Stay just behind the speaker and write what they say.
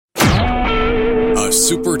a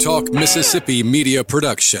Super Talk Mississippi media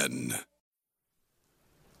production.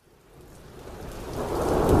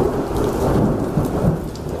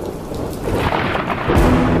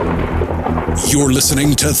 You're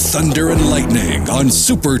listening to Thunder and Lightning on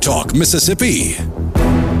Super Talk Mississippi.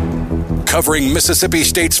 Covering Mississippi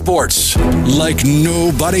State sports like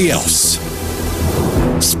nobody else.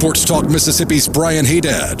 Sports Talk Mississippi's Brian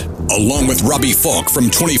Haydad, along with Robbie Falk from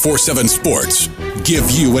 24/7 Sports,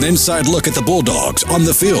 give you an inside look at the Bulldogs on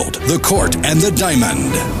the field, the court, and the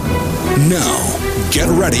diamond. Now, get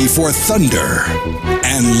ready for Thunder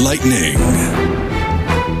and Lightning.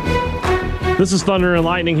 This is Thunder and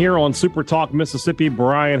Lightning here on Super Talk Mississippi.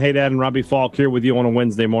 Brian Haydad and Robbie Falk here with you on a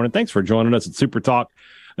Wednesday morning. Thanks for joining us at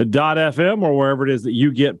supertalk.fm or wherever it is that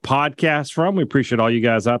you get podcasts from. We appreciate all you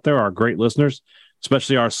guys out there, our great listeners,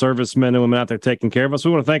 especially our servicemen and women out there taking care of us.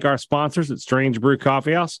 We want to thank our sponsors at Strange Brew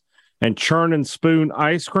Coffee House and Churn and Spoon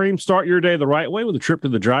Ice Cream. Start your day the right way with a trip to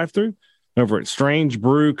the drive-thru over at Strange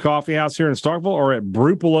Brew Coffee House here in Starkville or at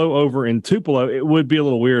Brupolo over in Tupelo. It would be a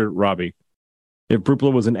little weird, Robbie, if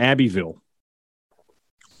Brupolo was in Abbeville.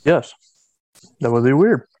 Yes, that would be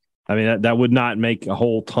weird. I mean, that would not make a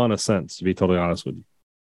whole ton of sense, to be totally honest with you.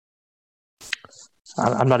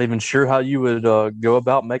 I'm not even sure how you would go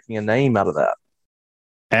about making a name out of that.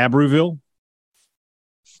 Abreville?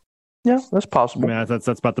 Yeah, that's possible. I mean, that's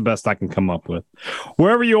about the best I can come up with.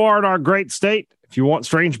 Wherever you are in our great state, if you want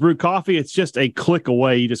Strange Brew Coffee, it's just a click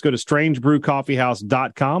away. You just go to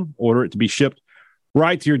strangebrewcoffeehouse.com, order it to be shipped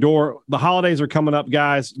right to your door. The holidays are coming up,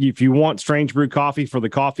 guys. If you want Strange Brew Coffee for the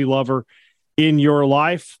coffee lover in your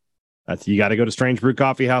life, you got to go to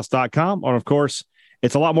strangebrewcoffeehouse.com. And, of course,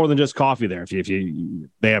 it's a lot more than just coffee there.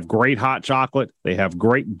 They have great hot chocolate. They have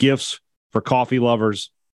great gifts for coffee lovers.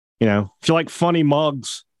 You know, if you like funny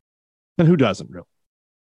mugs, then who doesn't really?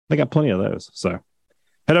 They got plenty of those. So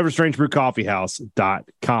head over to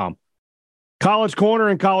strangebrewcoffeehouse.com. College Corner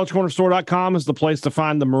and collegecornerstore.com is the place to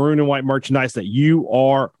find the maroon and white merchandise that you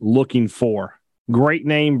are looking for. Great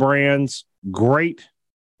name brands, great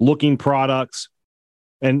looking products,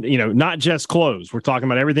 and, you know, not just clothes. We're talking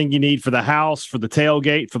about everything you need for the house, for the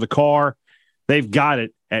tailgate, for the car. They've got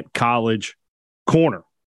it at College Corner.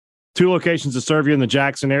 2 locations to serve you in the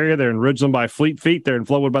Jackson area. They're in Ridgeland by Fleet Feet. They're in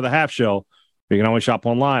Flowood by the Half Shell. You can always shop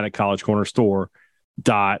online at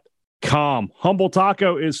collegecornerstore.com. Humble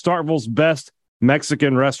Taco is Starkville's best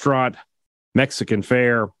Mexican restaurant, Mexican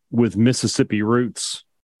fare with Mississippi roots.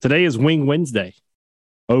 Today is Wing Wednesday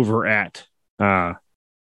over at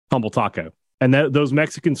Humble Taco. And those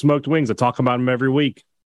Mexican smoked wings, I talk about them every week.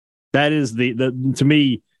 That is to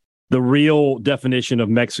me, the real definition of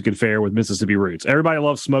Mexican fare with Mississippi roots. Everybody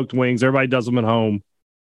loves smoked wings. Everybody does them at home.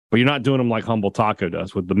 But you're not doing them like Humble Taco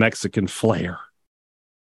does with the Mexican flair.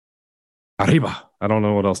 Arriba. I don't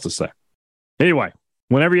know what else to say. Anyway,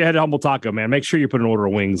 whenever you head to Humble Taco, man, make sure you put an order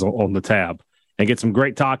of wings on the tab and get some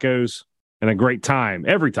great tacos and a great time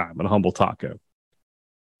every time at Humble Taco.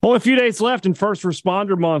 Only a few days left in First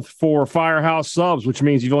Responder Month for Firehouse Subs, which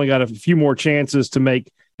means you've only got a few more chances to make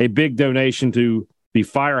a big donation to the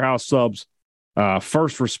Firehouse Subs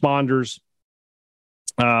First Responders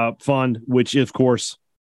Fund, which, of course,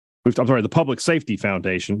 the Public Safety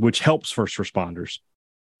Foundation, which helps first responders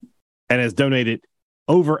and has donated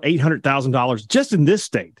over $800,000 just in this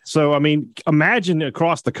state. So, I mean, imagine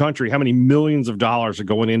across the country how many millions of dollars are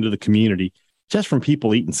going into the community just from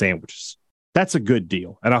people eating sandwiches. That's a good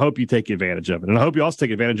deal, and I hope you take advantage of it. And I hope you also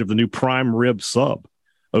take advantage of the new prime rib sub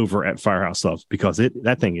over at Firehouse Subs because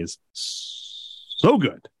that thing is so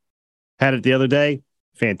good. Had it the other day.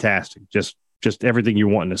 Fantastic. Just everything you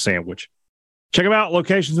want in a sandwich. Check them out.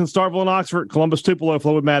 Locations in Starkville and Oxford, Columbus, Tupelo,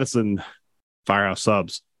 Flowood, Madison, Firehouse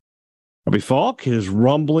Subs. Robbie Falk, it is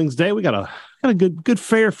Rumblings Day. We got a good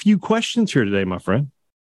fair few questions here today, my friend.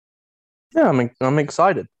 Yeah, I'm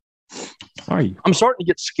excited. Are you? I'm starting to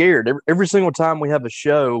get scared. Every single time we have a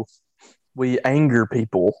show, we anger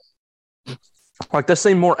people. Like, they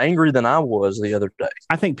seem more angry than I was the other day.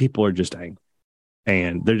 I think people are just angry,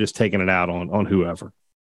 and they're just taking it out on whoever.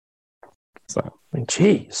 So, I mean,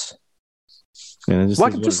 jeez. Yeah,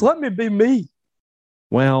 just let me be me.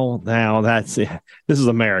 Well, now that's it. This is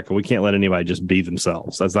America. We can't let anybody just be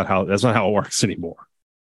themselves. That's not how it works anymore.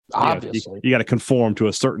 Obviously, you got to conform to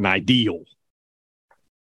a certain ideal.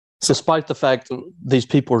 Despite the fact that these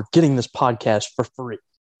people are getting this podcast for free.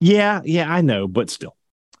 Yeah, I know, but still.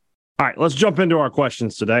 All right, let's jump into our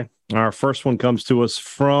questions today. Our first one comes to us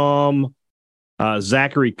from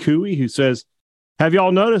Zachary Cooey, who says, have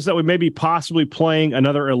y'all noticed that we may be possibly playing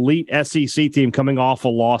another elite SEC team coming off a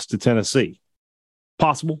loss to Tennessee?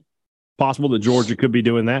 Possible that Georgia could be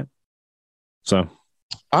doing that. So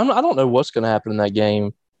I don't know what's going to happen in that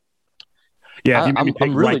game. Yeah, if you made me pick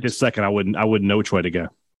I'm really, right this second, I wouldn't know which way to go.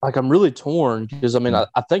 like, I'm really torn because, I mean, I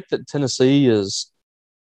think that Tennessee is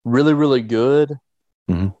really, really good,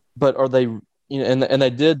 but are they,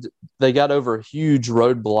 and they got over a huge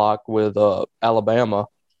roadblock with Alabama,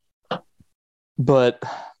 but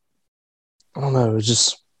I don't know. It's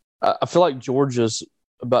just, I feel like Georgia's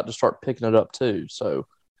about to start picking it up too. So,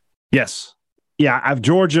 yes. Yeah, I've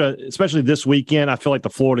Georgia, especially this weekend. I feel like the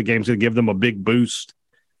Florida game's going to give them a big boost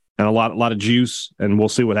and a lot of juice, and we'll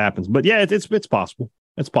see what happens. But yeah, it's possible.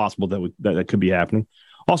 It's possible that could be happening.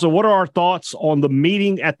 Also, what are our thoughts on the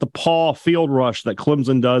meeting at the Paw Field Rush that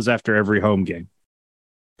Clemson does after every home game?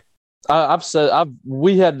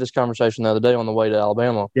 We had this conversation the other day on the way to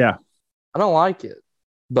Alabama. Yeah, I don't like it,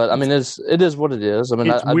 but I mean, it is what it is. I mean,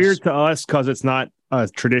 it's weird to us because it's not a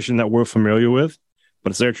tradition that we're familiar with. But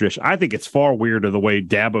it's their tradition. I think it's far weirder the way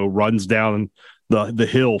Dabo runs down the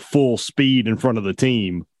hill full speed in front of the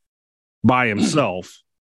team by himself.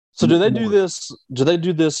 So do they do this? Do they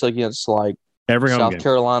do this against like every home South game.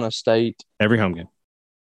 Carolina State? Every home game.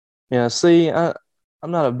 Yeah. See, I'm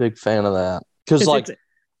not a big fan of that because,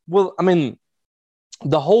 well, I mean,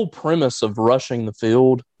 the whole premise of rushing the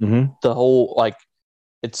field, the whole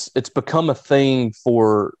it's become a thing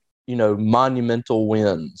for monumental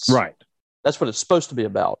wins, right? That's what it's supposed to be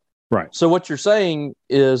about. Right. So what you're saying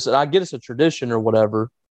is, and I get it's a tradition or whatever,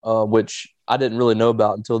 which I didn't really know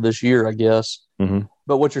about until this year, I guess.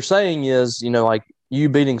 But what you're saying is, like you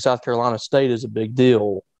beating South Carolina State is a big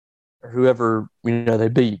deal, or whoever, they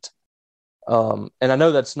beat. And I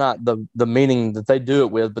know that's not the meaning that they do it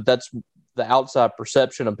with, but that's the outside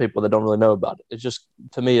perception of people that don't really know about it. It's just,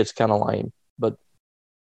 to me, it's kind of lame. But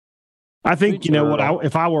I think,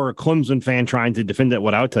 if I were a Clemson fan trying to defend it,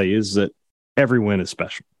 what I would tell you is that every win is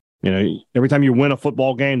special. Every time you win a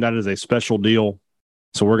football game, that is a special deal.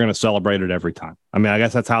 So we're going to celebrate it every time. I mean, I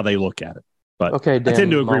guess that's how they look at it. But okay, I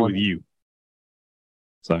tend to agree with you.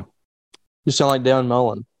 So you sound like Dan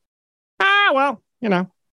Mullen. Well,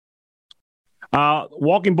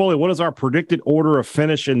 Walking Bully, what is our predicted order of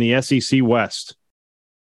finish in the SEC West?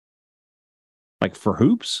 Like for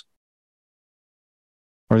hoops?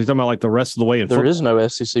 Or are you talking about like the rest of the way in football? There is no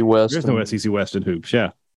SEC West. There's no SEC West in hoops,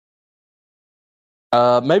 yeah.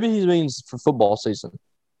 Maybe he means for football season.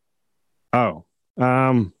 Oh.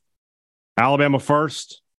 Alabama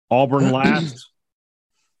first, Auburn last.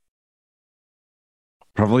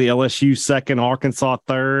 Probably LSU second, Arkansas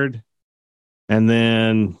third. And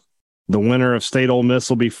then the winner of State Ole Miss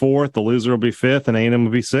will be fourth, the loser will be fifth, and A&M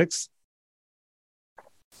will be sixth.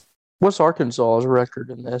 What's Arkansas's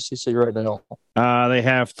record in the SEC right now? They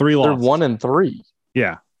have 3 losses. They're 1-3.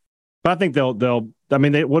 Yeah. But I think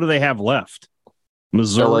what do they have left?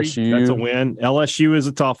 Missouri, LSU. That's a win. LSU is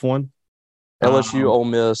a tough one. LSU, Ole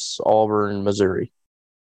Miss, Auburn, Missouri.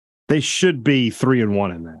 They should be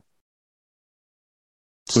 3-1 in that.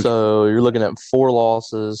 So you're looking at 4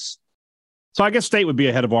 losses. So I guess State would be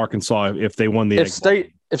ahead of Arkansas if they won the. If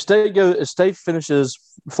State finishes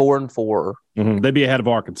 4-4, they'd be ahead of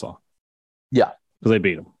Arkansas. Yeah, because they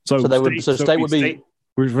beat them. So State would be.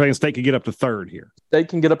 We're saying State could get up to third here. State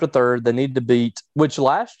can get up to third. They need to beat, which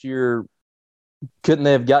last year couldn't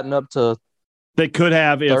they have gotten up to? They could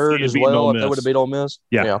have if third as well. Ole Miss. If they would have beat Ole Miss.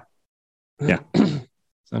 Yeah.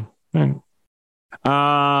 So,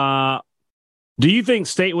 do you think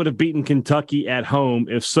State would have beaten Kentucky at home?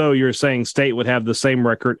 If so, you're saying State would have the same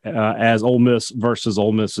record as Ole Miss versus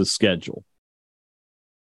Ole Miss's schedule.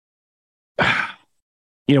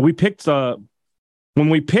 We picked when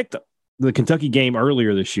we picked the Kentucky game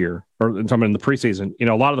earlier this year, or in the preseason.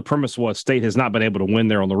 A lot of the premise was State has not been able to win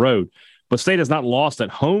there on the road, but State has not lost at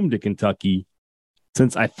home to Kentucky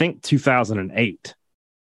since I think 2008.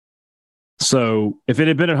 So if it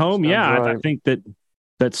had been at home, right. I think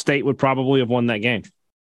that State would probably have won that game.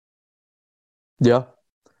 Yeah.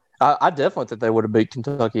 I definitely think they would have beat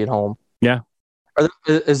Kentucky at home. Yeah.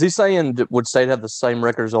 Is he saying would State have the same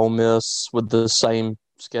record as Ole Miss with the same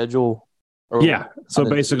schedule? Yeah. So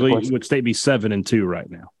basically, would State be 7-2 right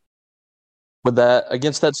now? With that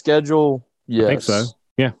against that schedule? Yes. I think so.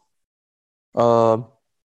 Yeah.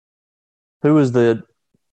 Who is the?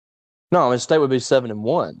 No, I mean State would be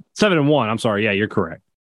 7-1. 7-1. I'm sorry. Yeah, you're correct.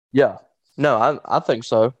 Yeah. No, I think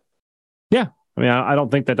so. Yeah. I mean, I don't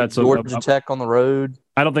think that's Georgia Tech on the road.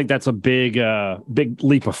 I don't think that's a big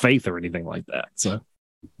leap of faith or anything like that. So,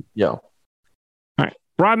 yeah. All right.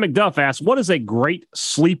 Brian McDuff asks, what is a great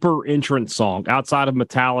sleeper entrance song outside of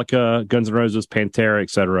Metallica, Guns N' Roses, Pantera,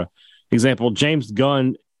 etc.? Example, James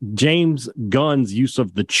Gunn's use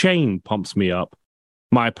of The Chain pumps me up.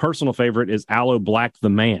 My personal favorite is Aloe Black the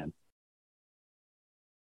Man.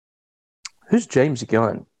 Who's James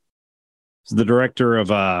Gunn? He's the director of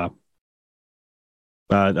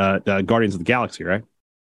Guardians of the Galaxy, right?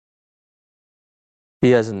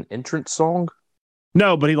 He has an entrance song?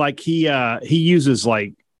 No, but he uses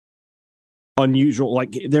like unusual,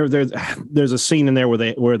 like there's a scene in there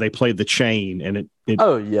where they play The Chain, and it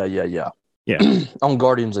Oh yeah. On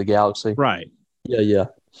Guardians of the Galaxy, right? Yeah.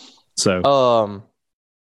 So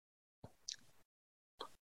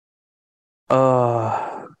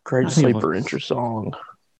Great Sleeper intro song.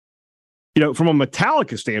 From a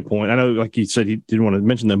Metallica standpoint, I know, like you said, you didn't want to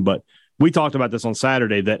mention them, but we talked about this on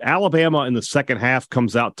Saturday that Alabama in the second half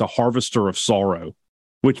comes out to Harvester of Sorrow,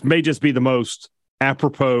 which may just be the most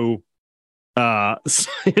apropos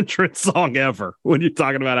entrance song ever when you're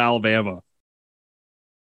talking about Alabama.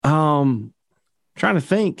 Trying to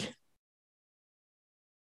think.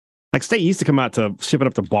 Like State used to come out to ship it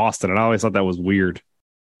up to Boston, and I always thought that was weird.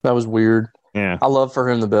 That was weird. Yeah. I love For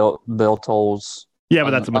Him the Bell Tolls. Yeah,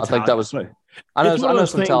 but that's a Metallica. I think that was. I know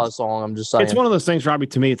some Metallica song. I'm just saying. It's one of those things, Robbie.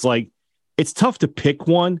 To me, it's like it's tough to pick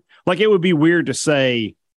one. Like it would be weird to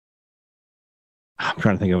say. I'm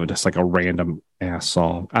trying to think of it just like a random ass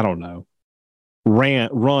song. I don't know. I ran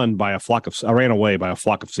away by a flock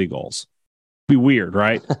of seagulls. Be weird,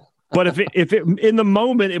 right? But if it in the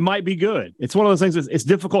moment, it might be good. It's one of those things that's it's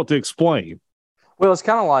difficult to explain. Well, it's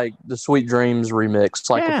kind of like the Sweet Dreams remix.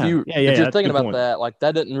 Like if you're thinking about that, like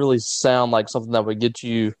that didn't really sound like something that would get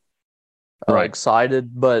you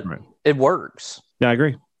excited, but it works. Yeah, I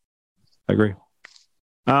agree.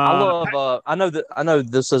 I love. I know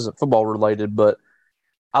this isn't football related, but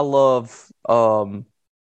I love. CM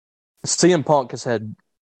Punk has had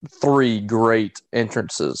 3 great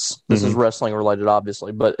entrances. This is wrestling related,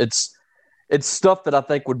 obviously, but it's stuff that I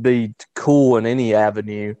think would be cool in any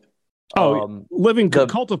avenue.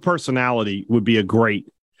 Cult of Personality would be a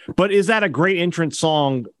great, but is that a great entrance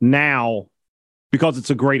song now because it's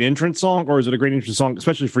a great entrance song, or is it a great entrance song,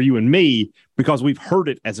 especially for you and me, because we've heard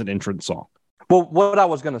it as an entrance song? Well, what I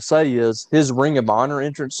was going to say is his Ring of Honor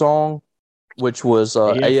entrance song, which was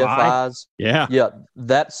AFI's. Yeah.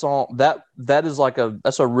 That song, that is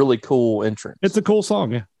that's a really cool entrance. It's a cool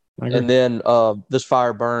song, yeah. And then This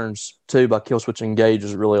Fire Burns too by Killswitch Engage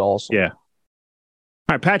is really awesome. Yeah.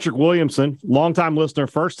 All right, Patrick Williamson, longtime listener,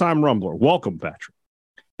 first-time Rumbler. Welcome, Patrick.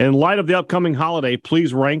 In light of the upcoming holiday,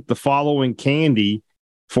 please rank the following candy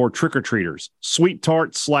for trick-or-treaters. Sweet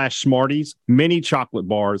Tarts / Smarties, mini chocolate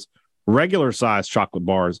bars, regular-sized chocolate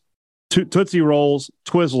bars, Tootsie Rolls,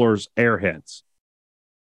 Twizzlers, Airheads.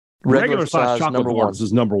 Regular-sized chocolate bars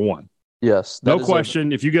is number one. Yes. No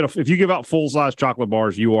question. If you give out full-size chocolate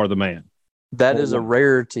bars, you are the man. That is a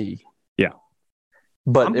rarity. Yeah.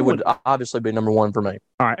 But it would obviously be number one for me.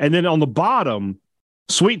 All right. And then on the bottom,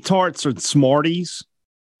 Sweet Tarts or Smarties,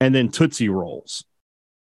 and then Tootsie Rolls.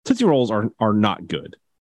 Tootsie Rolls are not good.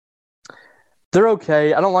 They're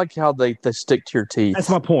okay. I don't like how they stick to your teeth. That's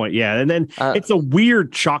my point. Yeah. And then it's a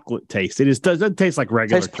weird chocolate taste. It doesn't taste like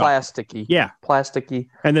regular chocolate. Tastes plasticky. Yeah. Plasticky.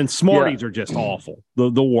 And then Smarties are just awful.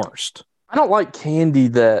 The worst. I don't like candy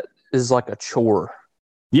that is like a chore.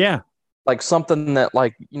 Yeah. Like something that,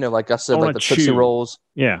 like I said, like the Tootsie Rolls.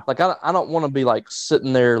 Yeah. Like I don't want to be like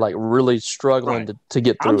sitting there like really struggling to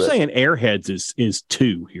get through it. I'm saying Airheads is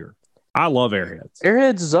 2 here. I love Airheads.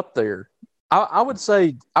 Airheads is up there. I would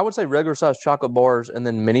say regular sized chocolate bars and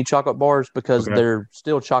then mini chocolate bars because they're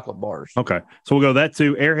still chocolate bars. Okay. So we'll go that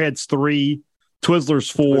 2. Airheads 3,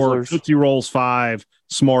 Twizzlers 4, Tootsie Rolls 5,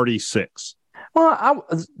 Smarties 6. Well,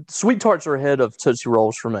 Sweet Tarts are ahead of Tootsie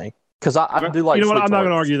Rolls for me. Because I do like. You know what? I'm not going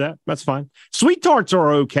to argue that. That's fine. Sweet Tarts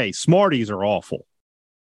are okay. Smarties are awful.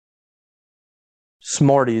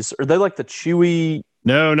 Smarties, are they like the chewy?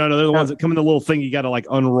 No. They're the ones that come in the little thing you got to like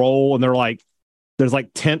unroll, and they're like there's like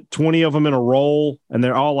 10, 20 of them in a roll, and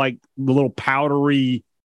they're all like the little powdery.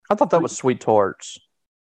 I thought that was Sweet Tarts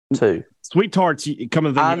too. Sweet Tarts come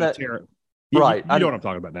in the thing. Right. You know what I'm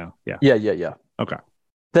talking about now. Yeah. Yeah. Okay.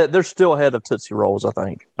 They're still ahead of Tootsie Rolls, I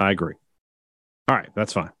think. I agree. All right,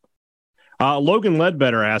 that's fine. Logan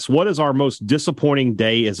Ledbetter asks, what is our most disappointing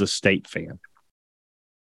day as a State fan?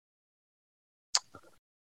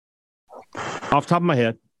 Off the top of my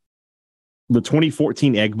head, the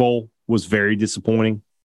 2014 Egg Bowl was very disappointing.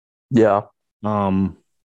 Yeah. That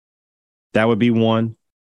would be one.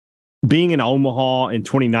 Being in Omaha in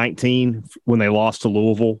 2019 when they lost to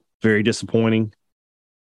Louisville, very disappointing.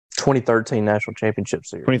 2013 National Championship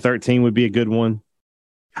Series. 2013 would be a good one.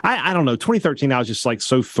 I don't know. 2013, I was just like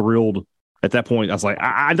so thrilled. At that point, I was like,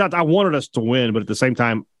 I wanted us to win, but at the same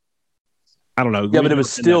time, I don't know. Yeah, but it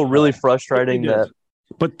was still really frustrating that.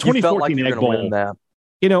 But 2014 Egg Bowl,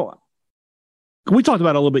 we talked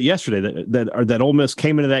about it a little bit yesterday that Ole Miss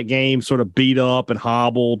came into that game sort of beat up and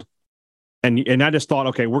hobbled, and I just thought,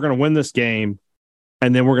 okay, we're going to win this game,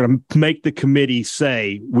 and then we're going to make the committee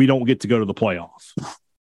say we don't get to go to the playoff.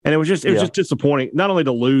 And it was just disappointing, not only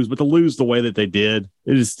to lose, but to lose the way that they did.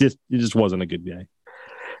 It just wasn't a good day.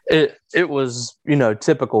 It was,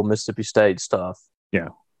 typical Mississippi State stuff. Yeah.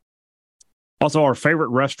 Also, our favorite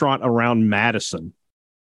restaurant around Madison.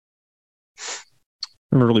 I've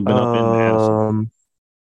never really been up in Madison.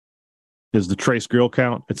 Is the Trace Grill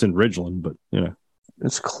count? It's in Ridgeland, but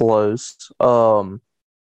it's close. I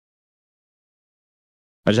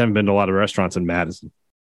just haven't been to a lot of restaurants in Madison.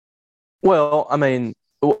 Well, I mean,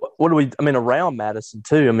 around Madison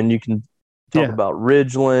too. I mean, you can talk about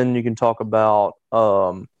Ridgeland. You can talk about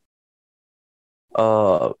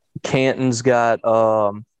Canton's got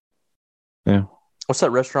what's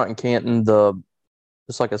that restaurant in Canton?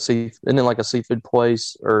 It's like isn't it like a seafood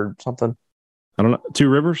place or something? I don't know. Two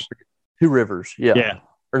Rivers? Two Rivers, yeah. Yeah.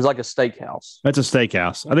 Or it's like a steakhouse. That's a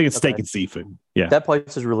steakhouse. I think it's steak and seafood. Yeah. That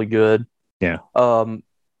place is really good. Yeah. I'm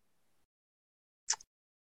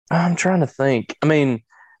trying to think. I mean,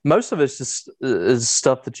 most of it's just is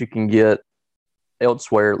stuff that you can get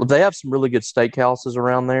elsewhere. They have some really good steakhouses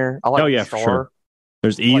around there. I like Char. For sure.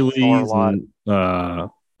 There's Ely's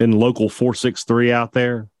and local 463 out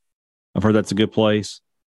there. I've heard that's a good place.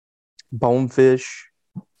 Bonefish.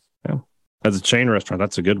 Yeah. As a chain restaurant,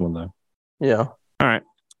 that's a good one, though. Yeah. All right.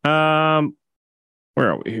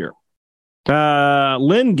 Where are we here?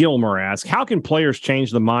 Lynn Gilmer asks, how can players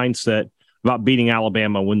change the mindset about beating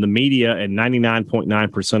Alabama when the media and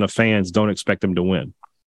 99.9% of fans don't expect them to win?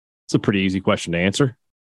 It's a pretty easy question to answer.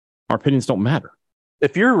 Our opinions don't matter.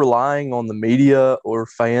 If you're relying on the media or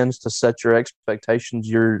fans to set your expectations,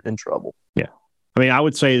 you're in trouble. Yeah. I mean, I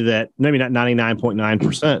would say that maybe not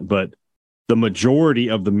 99.9%, but the majority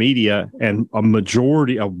of the media and a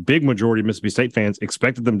big majority of Mississippi State fans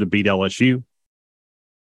expected them to beat LSU.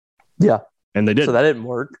 Yeah. And they did. So that didn't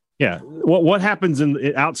work. Yeah. What happens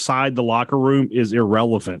outside the locker room is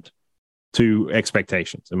irrelevant to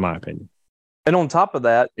expectations, in my opinion. And on top of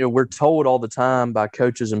that, we're told all the time by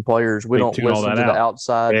coaches and players we don't listen to the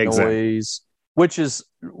outside noise, which is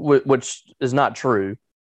not true.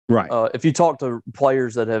 Right. If you talk to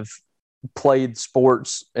players that have played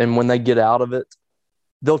sports and when they get out of it,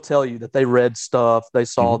 they'll tell you that they read stuff, they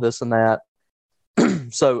saw this and that.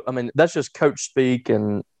 So, I mean, that's just coach speak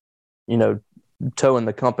and, towing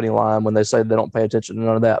the company line when they say they don't pay attention to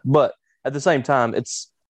none of that. But at the same time,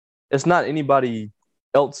 it's not anybody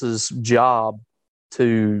else's job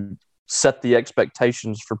to set the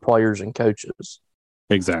expectations for players and coaches.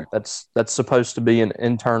 Exactly. That's supposed to be an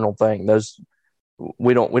internal thing.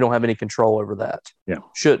 We don't have any control over that. Yeah.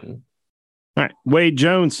 Shouldn't. All right. Wade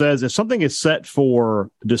Jones says, if something is set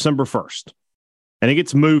for December 1st and it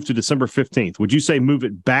gets moved to December 15th, would you say move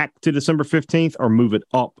it back to December 15th or move it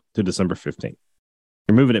up to December 15th?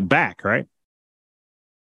 You're moving it back, right?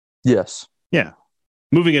 Yes. Yeah.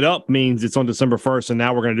 Moving it up means it's on December 1st, and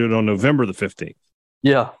now we're going to do it on November the 15th.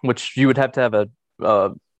 Yeah, which you would have to have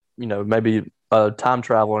maybe a time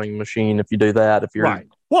traveling machine if you do that. If you're right.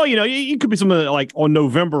 Well, it could be something like on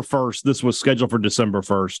November 1st, this was scheduled for December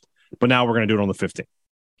 1st, but now we're going to do it on the 15th.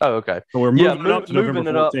 Oh, okay. So we're moving it up to November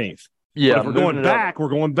 14th. Yeah, but if we're going back, we're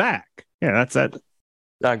going back. Yeah, that's that.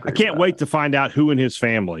 I agree. I can't wait to find out who in his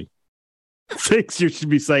family thinks you should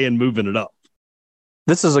be saying moving it up.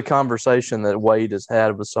 This is a conversation that Wade has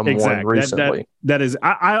had with someone recently. That is,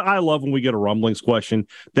 I love when we get a rumblings question.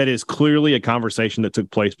 That is clearly a conversation that took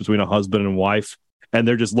place between a husband and wife, and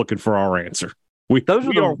they're just looking for our answer. We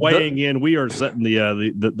are weighing in. We are setting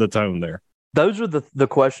the tone there. Those are the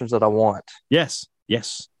questions that I want. Yes.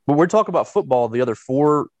 But we're talking about football the other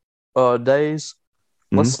 4 days.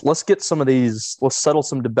 Let's get some of these. Let's settle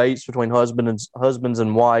some debates between husbands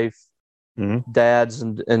and wife, dads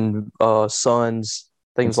and sons.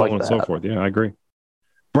 Things like that. And so forth. Yeah, I agree.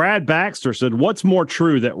 Brad Baxter said, what's more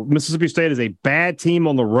true, that Mississippi State is a bad team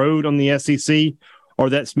on the road on the SEC, or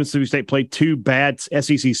that Mississippi State played 2 bad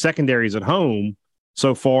SEC secondaries at home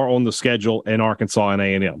so far on the schedule in Arkansas and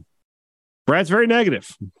A&M? Brad's very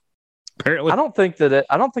negative. Apparently, I don't think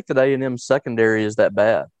that A&M secondary is that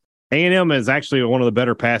bad. A&M is actually one of the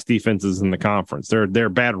better pass defenses in the conference. They're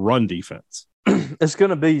bad run defense. It's going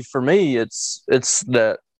to be, for me, it's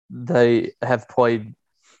that they have played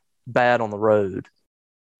bad on the road.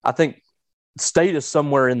 I think State is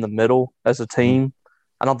somewhere in the middle as a team.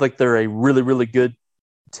 I don't think they're a really, really good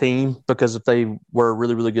team, because if they were a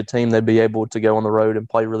really, really good team, they'd be able to go on the road and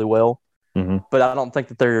play really well. But I don't think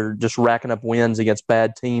that they're just racking up wins against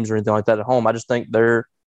bad teams or anything like that at home. I just think they're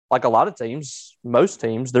like a lot of teams, most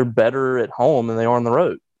teams, they're better at home than they are on the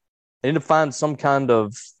road. They need to find some kind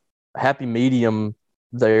of happy medium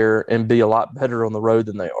there and be a lot better on the road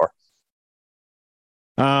than they are.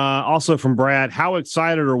 Also from Brad, how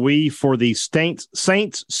excited are we for the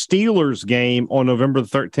Saints-Steelers game on November the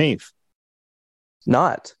 13th?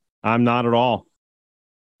 Not. I'm not at all.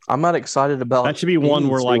 I'm not excited about that. Should be one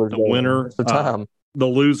where like the winner, the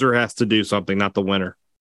loser has to do something, not the winner.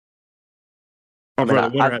 The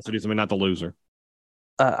winner has to do something, not the loser.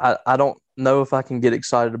 I don't know if I can get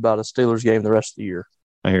excited about a Steelers game the rest of the year.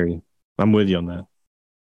 I hear you. I'm with you on that.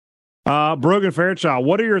 Brogan Fairchild,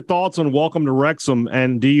 what are your thoughts on Welcome to Wrexham,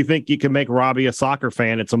 and do you think you can make Robbie a soccer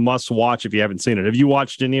fan? It's a must-watch if you haven't seen it. Have you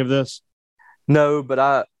watched any of this? No,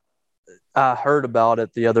 but I heard about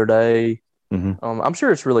it the other day. Mm-hmm. I'm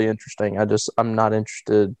sure it's really interesting. I'm not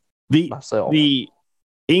interested myself. The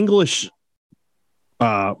English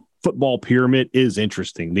football pyramid is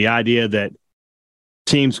interesting. The idea that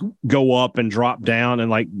teams go up and drop down, and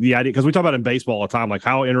like the idea, because we talk about in baseball all the time, like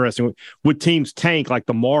how interesting would teams tank like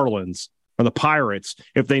the Marlins or the Pirates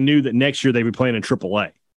if they knew that next year they'd be playing in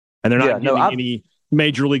AAA and they're not getting any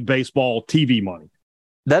Major League Baseball TV money.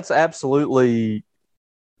 That's absolutely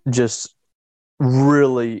just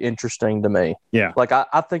really interesting to me. Yeah. Like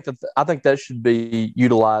I think that should be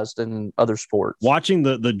utilized in other sports. Watching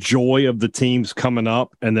the joy of the teams coming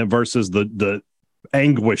up and then versus the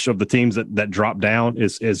anguish of the teams that drop down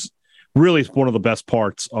is really one of the best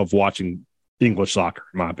parts of watching English soccer,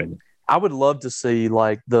 in my opinion. I would love to see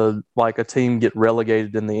like a team get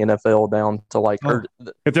relegated in the NFL down to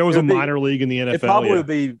if there was a minor league in the NFL, it probably would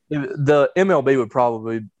be the MLB would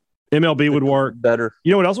probably. MLB would work better.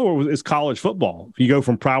 You know what else is college football? If you go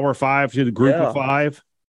from Power 5 to the Group of 5,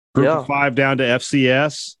 of 5 down to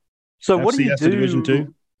FCS. So what do you do? Division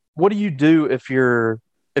 2? What do you do if you're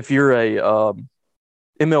a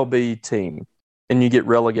MLB team and you get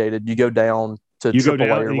relegated? You go down to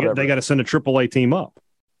AAA or whatever. They got to send a AAA team up.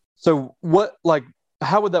 So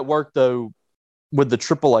how would that work though with the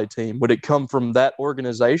AAA team? Would it come from that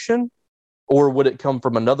organization? Or would it come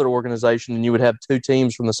from another organization and you would have two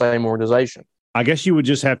teams from the same organization? I guess you would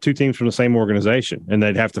just have two teams from the same organization, and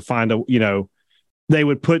they'd have to find they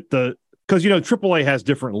would put because AAA has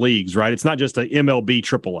different leagues, right? It's not just a MLB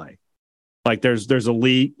AAA. Like there's a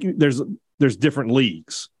league, there's different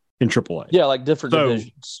leagues in AAA. Yeah, like different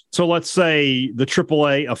divisions. So let's say the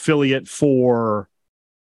AAA affiliate for,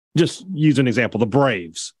 just use an example, the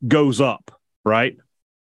Braves goes up, right?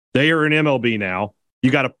 They are in MLB now.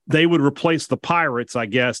 They would replace the Pirates, I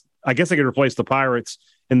guess. I guess they could replace the Pirates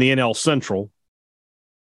in the NL Central.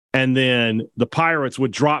 And then the Pirates would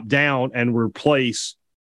drop down and replace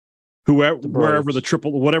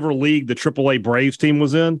whatever league the AAA Braves team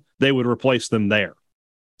was in, they would replace them there.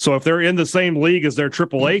 So if they're in the same league as their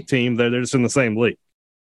AAA team, they're just in the same league.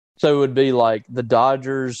 So it would be like the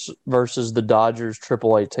Dodgers versus the Dodgers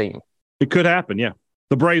AAA team. It could happen, yeah.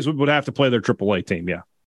 The Braves would have to play their AAA team, yeah.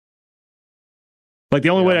 Like the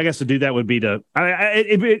only way, I guess, to do that would be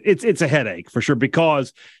it's a headache for sure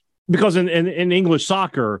because in English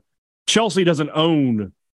soccer, Chelsea doesn't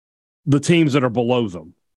own the teams that are below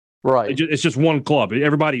them. Right. It's just one club.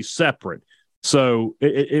 Everybody's separate. So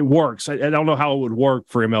it works. I don't know how it would work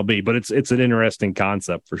for MLB, but it's an interesting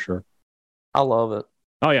concept for sure. I love it.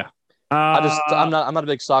 Oh yeah. I'm not a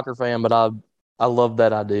big soccer fan, but I love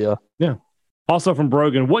that idea. Yeah. Also from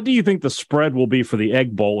Brogan, what do you think the spread will be for the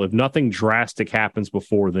Egg Bowl if nothing drastic happens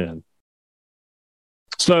before then?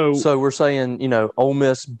 So we're saying, Ole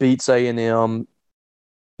Miss beats A&M,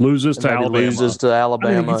 loses to Alabama. Loses to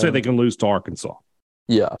Alabama. I think you can say they can lose to Arkansas.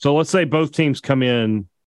 Yeah. So let's say both teams come in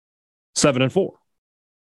 7-4.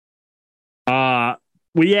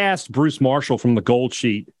 We asked Bruce Marshall from the Gold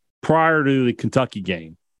Sheet prior to the Kentucky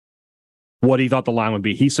game what he thought the line would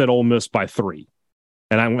be. He said Ole Miss by 3.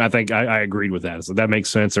 And I think I agreed with that. So that makes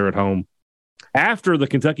sense. They're at home. After the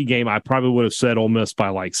Kentucky game, I probably would have said Ole Miss by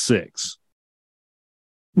like 6.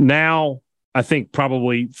 Now, I think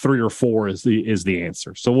probably 3 or 4 is the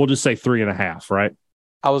answer. So we'll just say 3.5, right?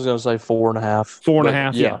 I was going to say 4.5.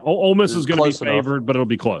 4.5, yeah. Ole Miss is going to be favored, enough. But it'll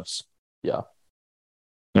be close. Yeah.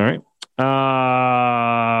 All right.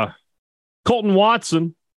 Colton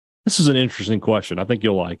Watson. This is an interesting question. I think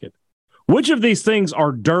you'll like it. Which of these things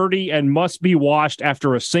are dirty and must be washed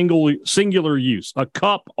after a singular use? A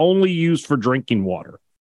cup only used for drinking water.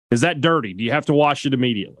 Is that dirty? Do you have to wash it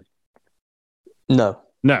immediately? No.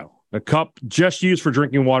 A cup just used for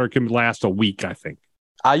drinking water can last a week, I think.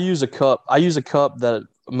 I use a cup that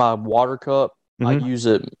my water cup. Mm-hmm. I use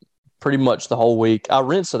it pretty much the whole week. I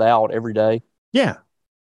rinse it out every day. Yeah.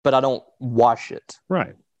 But I don't wash it.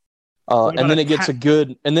 Right. And then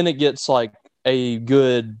it gets like a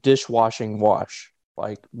good dishwashing wash,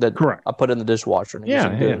 like that. Correct. I put in the dishwasher and it gets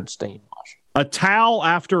a good steam wash. A towel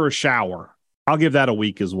after a shower, I'll give that a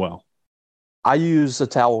week as well. I use a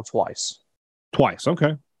towel twice. Twice,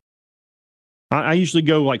 okay. I usually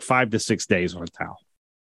go like 5 to 6 days on a towel.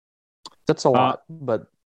 That's a lot, but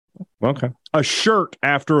okay. A shirt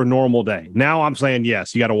after a normal day. Now I'm saying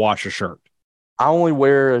yes, you got to wash a shirt. I only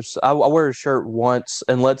wear I wear a shirt once,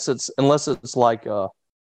 unless it's like I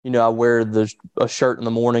wear a shirt in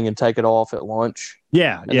the morning and take it off at lunch.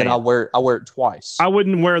 Yeah, and then I wear it twice. I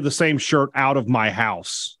wouldn't wear the same shirt out of my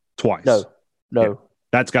house twice. No. Yeah,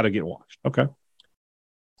 that's got to get washed. Okay.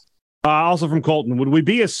 Also from Colton, would we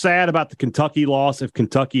be as sad about the Kentucky loss if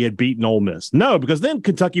Kentucky had beaten Ole Miss? No, because then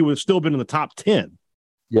Kentucky would have still been in the top 10.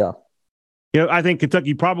 Yeah. I think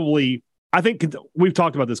Kentucky we've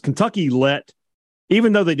talked about this. Kentucky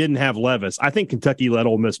even though they didn't have Levis, I think Kentucky let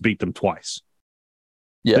Ole Miss beat them twice.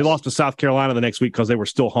 Yes. They lost to South Carolina the next week because they were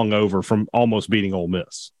still hungover from almost beating Ole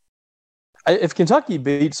Miss. If Kentucky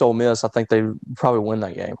beats Ole Miss, I think they probably win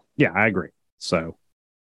that game. Yeah, I agree. So,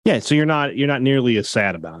 so you're not nearly as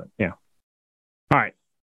sad about it. Yeah. All right.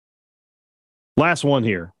 Last one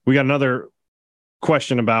here. We got another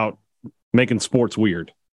question about making sports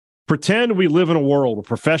weird. Pretend we live in a world where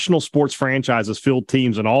professional sports franchises field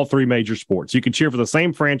teams in all three major sports. You can cheer for the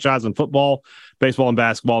same franchise in football, baseball, and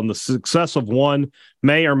basketball, and the success of one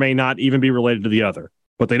may or may not even be related to the other,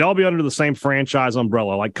 but they'd all be under the same franchise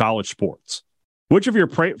umbrella like college sports. Which of your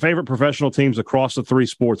favorite professional teams across the three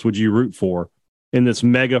sports would you root for in this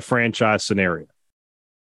mega franchise scenario?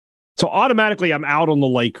 So automatically I'm out on the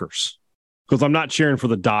Lakers because I'm not cheering for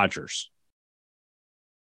the Dodgers.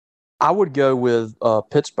 I would go with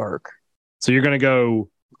Pittsburgh. So you're going to go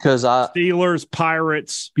because Steelers,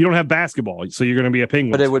 Pirates. You don't have basketball, so you're going to be a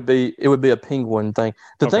Penguin. But it would be a Penguin thing.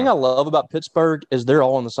 The thing I love about Pittsburgh is they're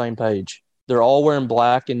all on the same page. They're all wearing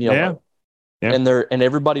black and yellow. Yeah. And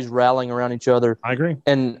everybody's rallying around each other. I agree.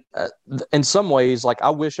 And in some ways, like I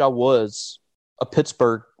wish I was a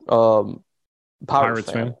Pittsburgh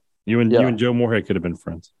Pirates fan. You and Joe Moorhead could have been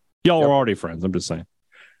friends. Y'all are already friends. I'm just saying.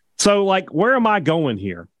 So, like, where am I going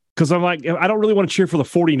here? Because I'm like, I don't really want to cheer for the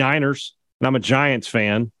 49ers, and I'm a Giants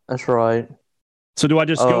fan. That's right. So do I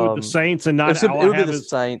just go with the Saints and not it would be the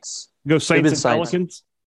Saints? Go Saints and Pelicans?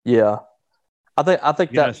 Yeah. I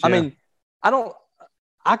think that. Yes, I mean, I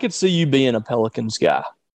could see you being a Pelicans guy.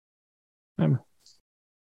 I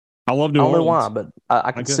love New Orleans. I don't know why, but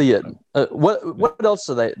I can see it. What else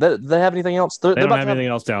do they? Do they have anything else? They don't have anything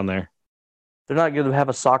else down there. They're not going to have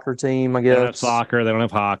a soccer team, I guess. They don't have soccer. They don't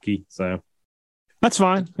have hockey. So that's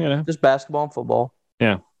fine. Just basketball and football.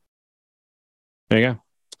 Yeah. There you go.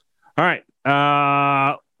 All right.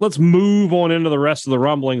 Let's move on into the rest of the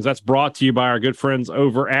rumblings. That's brought to you by our good friends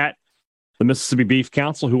over at the Mississippi Beef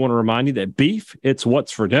Council, who want to remind you that beef, it's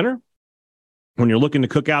what's for dinner. When you're looking to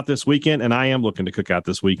cook out this weekend, and I am looking to cook out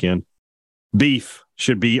this weekend, beef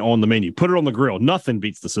should be on the menu. Put it on the grill. Nothing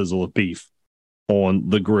beats the sizzle of beef on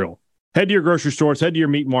the grill. Head to your grocery stores, head to your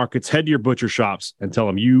meat markets, head to your butcher shops, and tell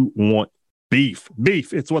them you want beef.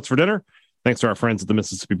 Beef, it's what's for dinner. Thanks to our friends at the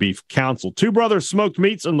Mississippi Beef Council. Two Brothers Smoked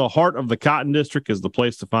Meats in the heart of the Cotton District is the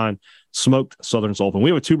place to find smoked Southern soul. And we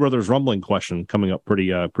have a Two Brothers rumbling question coming up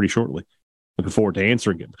pretty shortly. Looking forward to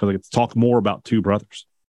answering it because I get to talk more about Two Brothers.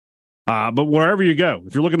 But wherever you go,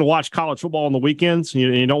 if you're looking to watch college football on the weekends and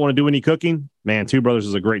you don't want to do any cooking, man, Two Brothers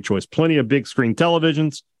is a great choice. Plenty of big screen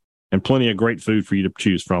televisions and plenty of great food for you to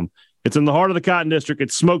choose from. It's in the heart of the Cotton District.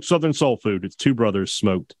 It's smoked Southern soul food. It's Two Brothers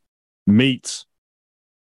Smoked Meats.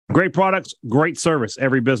 Great products, great service.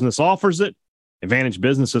 Every business offers it. Advantage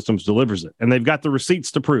Business Systems delivers it. And they've got the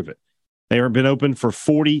receipts to prove it. They have been open for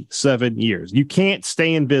 47 years. You can't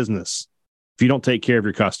stay in business if you don't take care of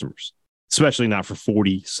your customers, especially not for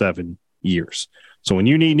 47 years. So when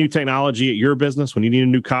you need new technology at your business, when you need a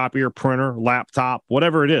new copier, printer, laptop,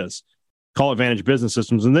 whatever it is, call Advantage Business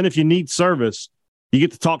Systems. And then if you need service, you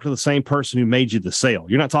get to talk to the same person who made you the sale.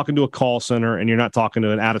 You're not talking to a call center and you're not talking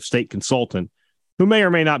to an out-of-state consultant who may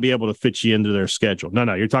or may not be able to fit you into their schedule.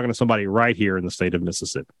 No, you're talking to somebody right here in the state of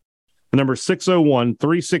Mississippi. The number is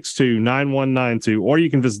 601-362-9192, or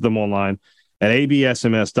you can visit them online at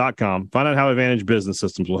absms.com. Find out how Advantage Business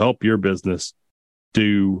Systems will help your business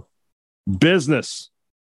do business.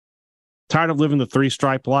 Tired of living the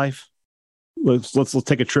three-stripe life? Let's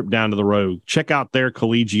take a trip down to the road. Check out their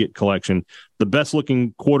collegiate collection. The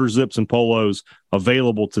best-looking quarter zips and polos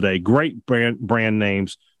available today. Great brand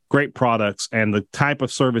names, great products, and the type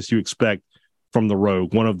of service you expect from the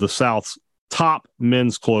Rogue, one of the South's top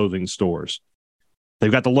men's clothing stores.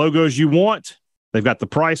 They've got the logos you want. They've got the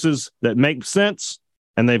prices that make sense.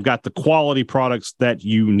 and they've got the quality products that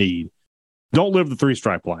you need. Don't live the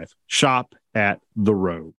three-stripe life. Shop at The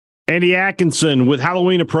Road. Andy Atkinson, with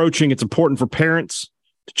Halloween approaching, it's important for parents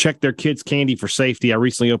to check their kids' candy for safety. I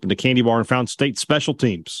recently opened a candy bar and found State Special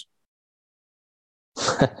Teams.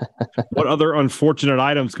 What other unfortunate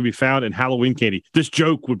items could be found in Halloween candy? This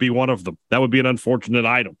joke would be one of them. That would be an unfortunate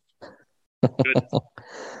item.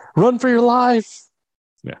 Run for your life.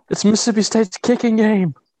 Yeah. It's Mississippi State's kicking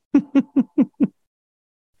game.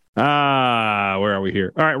 Where are we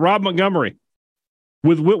here? All right, Rob Montgomery.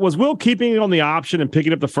 Was Will keeping it on the option and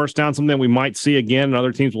picking up the first down something we might see again and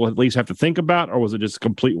other teams will at least have to think about, or was it just a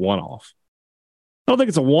complete one-off? I don't think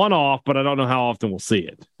it's a one-off, but I don't know how often we'll see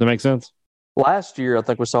it. Does that make sense? Last year, I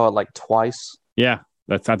think we saw it like twice. Yeah,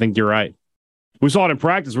 I think you're right. We saw it in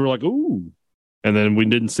practice. We were like, ooh. And then we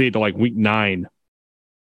didn't see it till like week 9.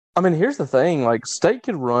 I mean, here's the thing. Like, State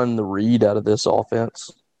could run the read out of this offense.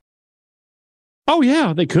 Oh,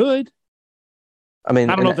 yeah, they could. I mean,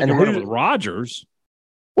 I don't know if they can run it with Rodgers.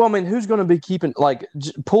 Well, I mean, who's going to be keeping, like,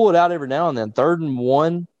 pull it out every now and then? 3rd and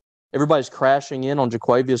 1, everybody's crashing in on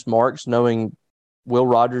Jaquavius Marks, knowing Will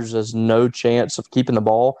Rogers has no chance of keeping the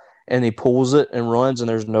ball, and he pulls it and runs, and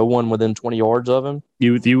there's no one within 20 yards of him.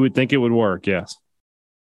 You would think it would work, yes.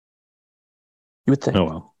 You would think.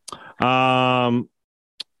 Oh, well.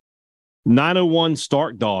 901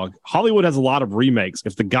 Stark Dog. Hollywood has a lot of remakes.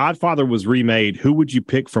 If The Godfather was remade, who would you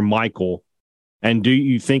pick for Michael? And do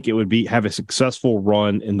you think it would have a successful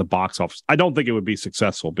run in the box office? I don't think it would be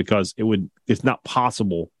successful because it's not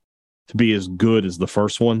possible to be as good as the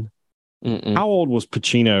first one. Mm-mm. How old was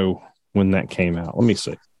Pacino when that came out? Let me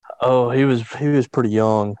see. Oh, he was pretty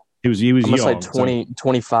young. He was young. Say 20,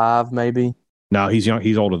 25 maybe. No, he's young.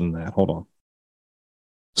 He's older than that. Hold on.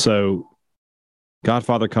 So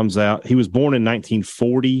Godfather comes out. He was born in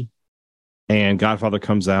 1940. And Godfather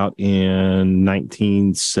comes out in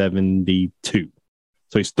 1972.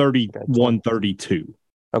 So he's 31, 32.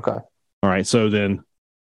 Okay. All right. So then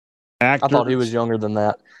I thought he was younger than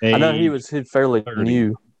that. I know he was fairly 30.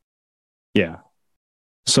 New. Yeah.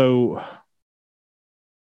 So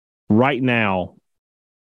right now,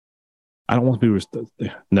 I don't want to be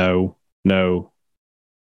no.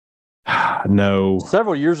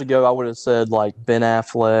 Several years ago, I would have said like Ben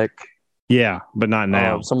Affleck. Yeah, but not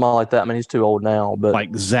now. Somebody like that. I mean, he's too old now. But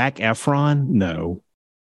like Zac Efron, no.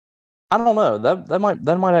 I don't know. That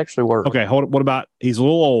might actually work. Okay, hold. What about he's a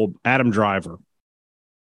little old? Adam Driver.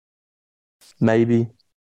 Maybe.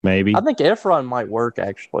 I think Efron might work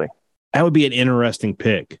actually. That would be an interesting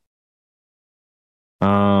pick.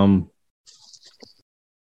 Because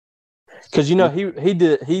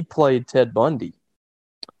he played Ted Bundy.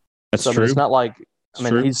 That's true. It's not like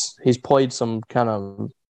he's played some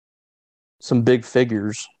big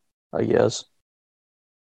figures, I guess.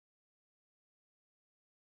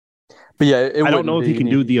 But yeah, I don't know if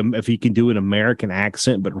he can do an American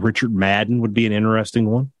accent, but Richard Madden would be an interesting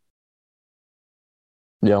one.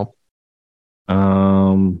 Yeah.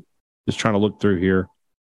 Just trying to look through here.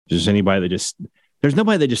 There's nobody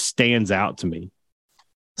that just stands out to me.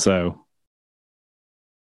 So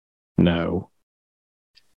no.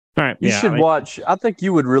 All right. You should watch. I think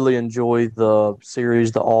you would really enjoy the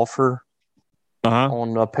series The Offer.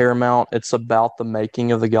 On Paramount. It's about the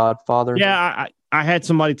making of The Godfather. Yeah, I had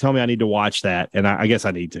somebody tell me I need to watch that, and I guess I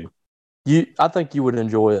need to. I think you would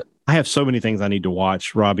enjoy it. I have so many things I need to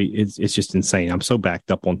watch, Robbie. It's just insane. I'm so backed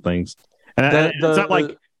up on things, and it's not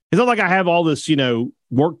like I have all this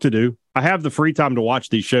work to do. I have the free time to watch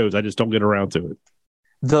these shows. I just don't get around to it.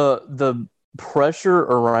 The pressure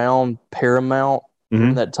around Paramount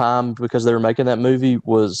in that time because they were making that movie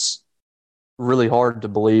was really hard to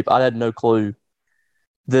believe. I had no clue.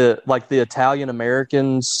 The Italian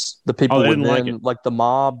Americans, the people within like the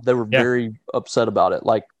mob, they were very upset about it,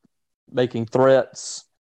 like making threats,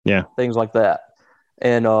 things like that.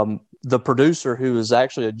 And the producer, who is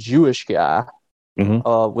actually a Jewish guy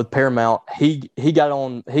with Paramount, he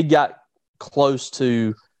got close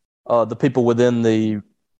to the people within the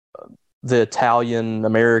Italian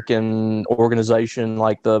American organization,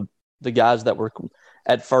 like the guys that were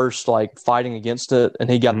at first like fighting against it, and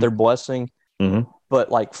he got their blessing. But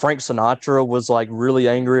like Frank Sinatra was like really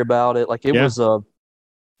angry about it. Like it's a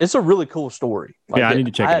really cool story. Like, I need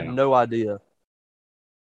to check it out. I had no idea.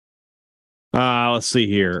 Let's see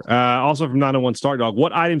here. Also from 901 Stark Dog,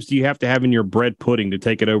 what items do you have to have in your bread pudding to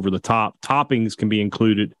take it over the top? Toppings can be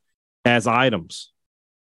included as items.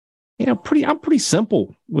 I'm pretty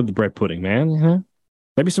simple with the bread pudding, man.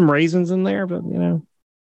 Maybe some raisins in there, but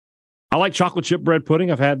I like chocolate chip bread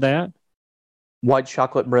pudding. I've had that. White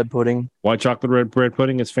chocolate bread pudding. White chocolate bread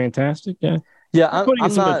pudding is fantastic. Yeah. Yeah. Pudding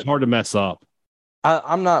is something that's hard to mess up.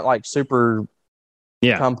 I'm not like super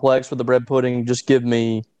complex with the bread pudding. Just give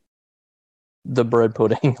me the bread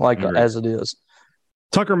pudding as it is.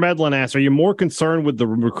 Tucker Medlin asks, are you more concerned with the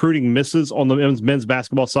recruiting misses on the men's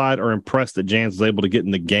basketball side or impressed that Jans was able to get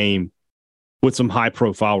in the game with some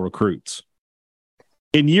high-profile recruits?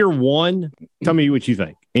 In year one, tell me what you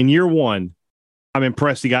think. In year one, I'm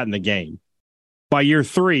impressed he got in the game. By year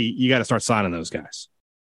three, you got to start signing those guys.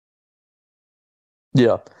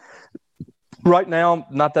 Yeah. Right now,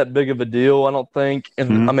 not that big of a deal, I don't think.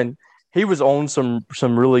 And I mean, he was on some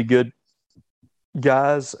really good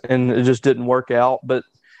guys, and it just didn't work out. But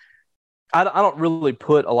I don't really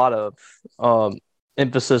put a lot of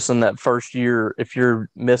emphasis in that first year if you're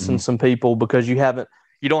missing some people because you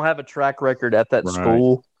don't have a track record at that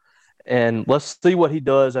school. And let's see what he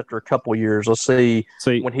does after a couple of years. Let's see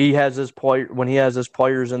when he has his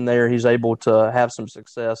players in there, he's able to have some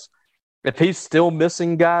success. If he's still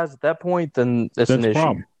missing guys at that point, then that's an issue.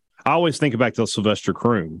 Problem. I always think back to Sylvester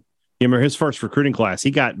Croom. You remember his first recruiting class?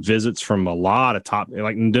 He got visits from a lot of top,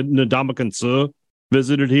 like Ndamukong Suh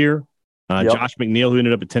visited here. Josh McNeil, who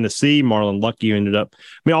ended up at Tennessee. Marlon Lucky, who ended up.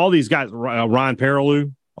 I mean, all these guys, Ryan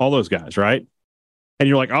Perrilloux, all those guys, right? And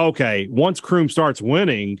you're like, okay, once Croom starts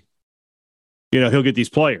winning, he'll get these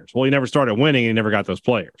players. Well, he never started winning and he never got those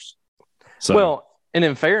players. So, well, and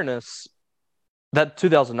in fairness, that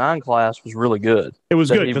 2009 class was really good. It was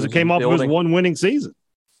good because it came off of his one winning season.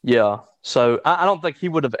 Yeah. So I don't think he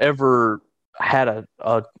would have ever had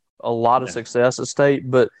a lot of success at State,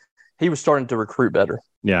 but he was starting to recruit better.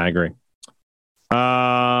 Yeah, I agree.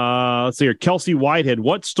 Let's see here. Kelsey Whitehead,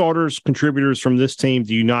 what starters, contributors from this team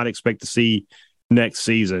do you not expect to see next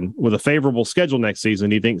season? With a favorable schedule next season,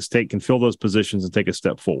 do you think State can fill those positions and take a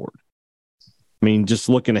step forward? I mean, just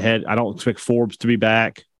looking ahead, I don't expect Forbes to be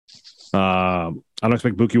back. I don't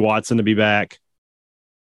expect Buki Watson to be back.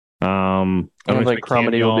 I don't think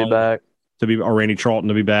Cromedy will be back. Or Randy Charlton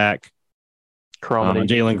to be back.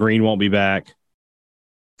 Jalen Green won't be back.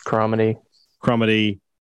 Cromedy.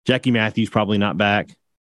 Jackie Matthews probably not back.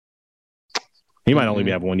 He might only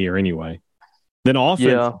have 1 year anyway. Then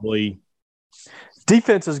offensively,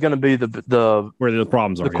 defense is going to be the where the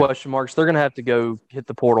problems are. The question marks. They're going to have to go hit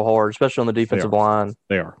the portal hard, especially on the defensive line.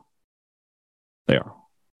 They are.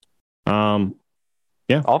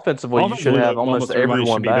 Offensively, you should have almost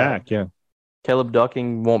everyone back. Yeah. Caleb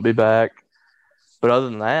Ducking won't be back. But other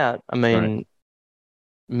than that, I mean,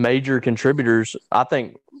 major contributors, I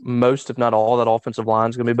think most, if not all, that offensive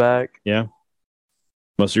line is going to be back. Yeah.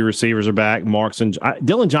 Most of your receivers are back.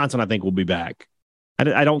 Dylan Johnson, I think, will be back.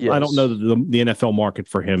 I don't know that the NFL market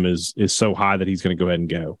for him is so high that he's going to go ahead and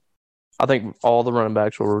go. I think all the running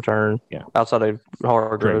backs will return. Yeah. Outside of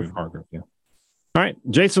Hargrove. Yeah. All right.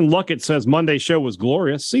 Jason Luckett says Monday's show was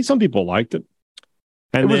glorious. See, some people liked it.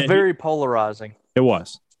 And it was very polarizing. It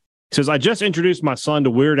was. He says, I just introduced my son to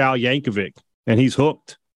Weird Al Yankovic, and he's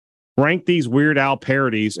hooked. Rank these Weird Al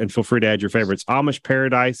parodies and feel free to add your favorites. Amish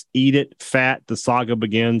Paradise, Eat It, Fat, The Saga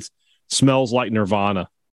Begins, Smells Like Nirvana.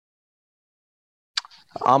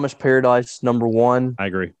 Amish Paradise, number one. I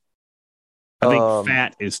agree. I think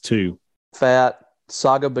Fat is 2. Fat,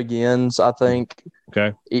 Saga Begins, I think.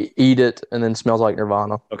 Okay. Eat It, and then Smells Like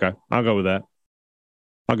Nirvana. Okay. I'll go with that.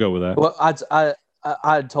 Well,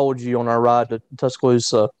 I had told you on our ride to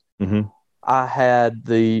Tuscaloosa, I had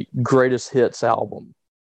the greatest hits album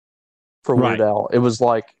for Weird Al. It was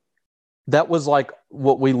that was like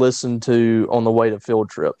what we listened to on the way to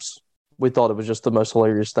field trips. We thought it was just the most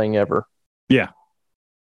hilarious thing ever. Yeah.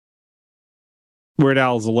 Weird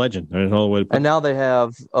Al is a legend. And now they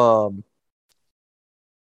have,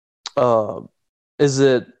 is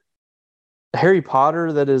it Harry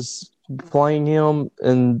Potter that is playing him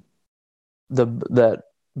in that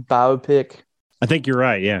biopic? I think you're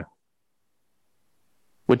right. Yeah.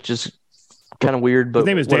 Which is kind of weird, but his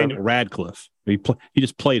name is Daniel Radcliffe. He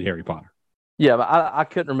just played Harry Potter. Yeah, but I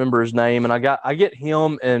couldn't remember his name, and I get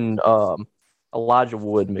him and Elijah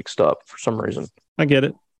Wood mixed up for some reason. I get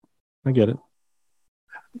it. A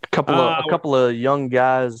couple of young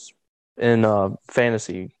guys in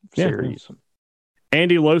fantasy series.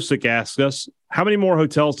 Andy Losick asks us, how many more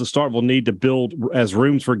hotels does Starkville need to build as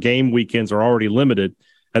rooms for game weekends are already limited,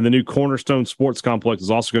 and the new Cornerstone Sports Complex is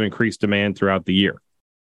also going to increase demand throughout the year?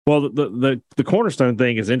 Well, the Cornerstone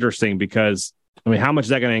thing is interesting because, I mean, how much is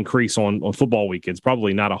that going to increase on football weekends?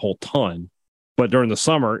 Probably not a whole ton. But during the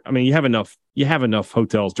summer, I mean, you have enough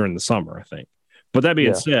hotels during the summer, I think. But that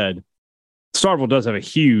being said, Starkville does have a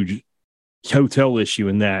huge hotel issue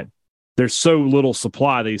in that there's so little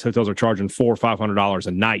supply that these hotels are charging $400 or $500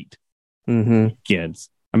 a night. Weekends.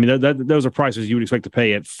 I mean, those are prices you would expect to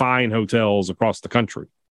pay at fine hotels across the country.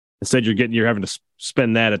 Instead, you're having to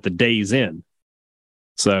spend that at the Days Inn.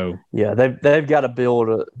 So yeah, they've got to build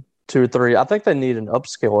a 2 or 3. I think they need an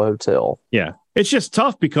upscale hotel. Yeah, it's just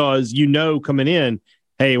tough because coming in,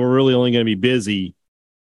 hey, we're really only going to be busy,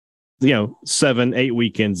 7-8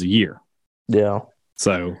 weekends a year. Yeah.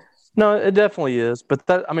 So no, it definitely is. But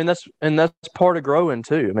that's part of growing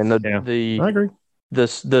too. I mean, I agree.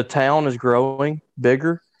 The town is growing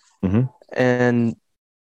bigger, and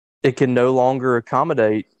it can no longer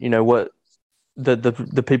accommodate, what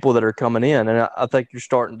the people that are coming in. And I think you're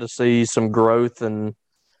starting to see some growth and,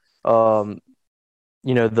 the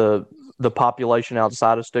population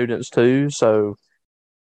outside of students too. So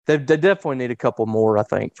they definitely need a couple more, I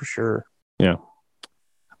think, for sure. Yeah.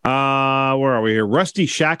 Where are we here? Rusty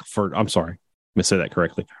Shackelford. I'm sorry. Let me say that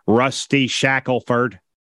correctly. Rusty Shackelford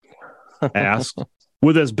asks,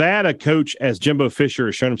 with as bad a coach as Jimbo Fisher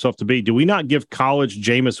has shown himself to be, do we not give college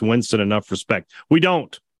Jameis Winston enough respect? We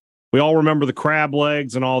don't. We all remember the crab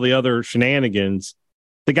legs and all the other shenanigans.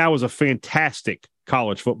 The guy was a fantastic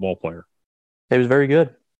college football player. He was very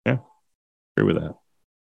good. Yeah. Agree with that.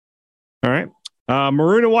 All right.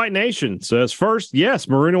 Maroon and White Nation says, first, yes,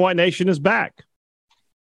 Maroon and White Nation is back.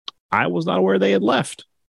 I was not aware they had left.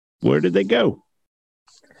 Where did they go?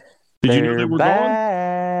 Did you know they were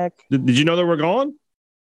back. Gone? Did you know they were gone?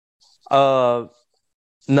 No.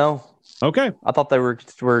 Okay. I thought they were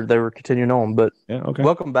continuing on, but yeah, okay.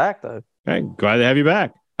 Welcome back, though. Okay, glad to have you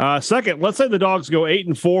back. Second, let's say the Dogs go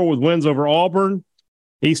 8-4 with wins over Auburn,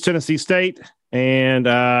 East Tennessee State, and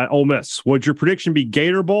Ole Miss. Would your prediction be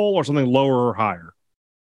Gator Bowl or something lower or higher?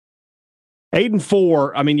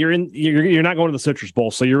 8-4. I mean, you're not going to the Citrus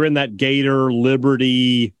Bowl, so you're in that Gator,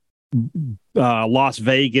 Liberty, Las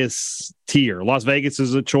Vegas tier. Las Vegas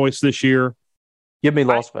is a choice this year. Give me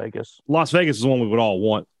Las Vegas. Las Vegas is one we would all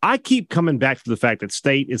want. I keep coming back to the fact that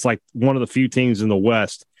State is like one of the few teams in the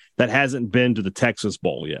West that hasn't been to the Texas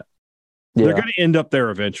Bowl yet. Yeah. They're going to end up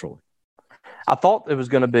there eventually. I thought it was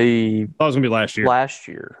going to be. I thought it was going to be last year. Last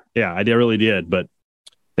year. Yeah, I really did, but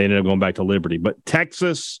they ended up going back to Liberty. But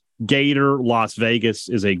Texas, Gator, Las Vegas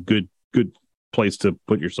is a good place to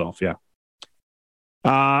put yourself. Yeah.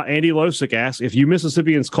 Andy Losick asks, if you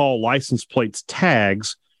Mississippians call license plates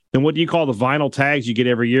tags, then what do you call the vinyl tags you get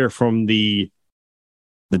every year from the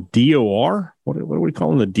DOR? What are we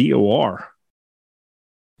calling the DOR?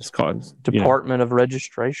 It's called Department of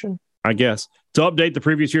Registration, I guess, to update the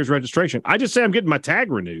previous year's registration. I just say I'm getting my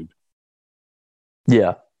tag renewed.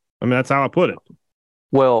 Yeah. I mean, that's how I put it.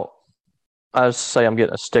 Well, I say I'm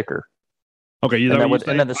getting a sticker. Okay.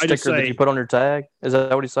 And then the sticker that you put on your tag? Is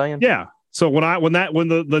that what he's saying? Yeah. So when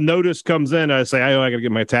the notice comes in, I say, I got to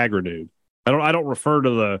get my tag renewed. I don't refer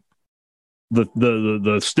to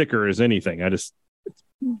the sticker as anything. I just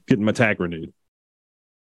getting my tag renewed.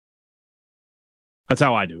 That's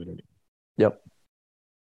how I do it. Yep.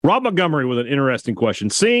 Rob Montgomery with an interesting question.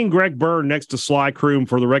 Seeing Greg Byrne next to Sly Kroom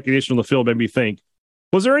for the recognition on the field made me think,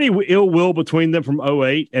 was there any ill will between them from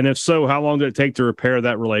 2008? And if so, how long did it take to repair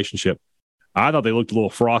that relationship? I thought they looked a little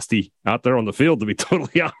frosty out there on the field, to be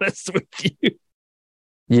totally honest with you.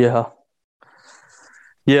 Yeah.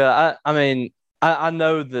 Yeah, I mean, I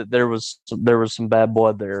know that there was some bad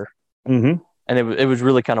blood there, and it was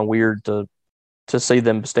really kind of weird to see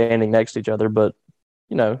them standing next to each other. But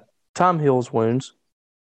time heals wounds.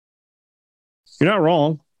 You're not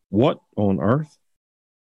wrong. What on earth?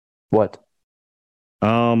 What?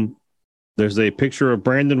 There's a picture of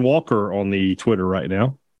Brandon Walker on the Twitter right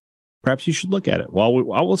now. Perhaps you should look at it.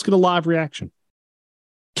 Let's get a live reaction.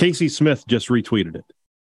 Casey Smith just retweeted it.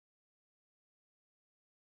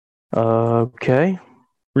 Okay.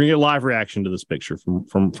 We're gonna get a live reaction to this picture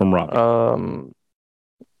from Robbie.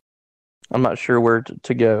 I'm not sure where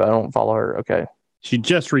to go. I don't follow her. Okay. She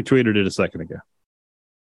just retweeted it a second ago.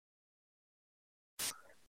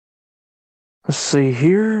 Let's see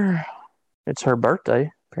here. It's her birthday,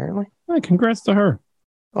 apparently. Hey, congrats to her.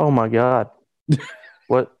 Oh my God.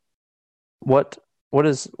 What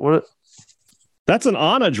is? That's an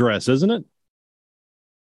Anna dress, isn't it?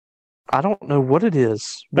 I don't know what it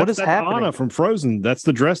is. What is happening? Anna from Frozen. That's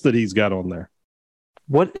the dress that he's got on there.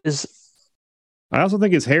 What is? I also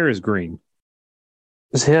think his hair is green.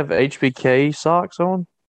 Does he have HBK socks on?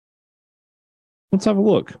 Let's have a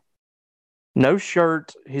look. No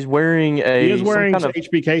shirt. He's wearing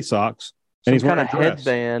HBK socks. And he's wearing a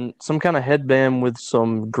headband. Some kind of headband with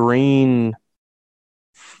some green,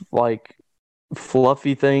 like,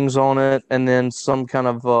 fluffy things on it, and then some kind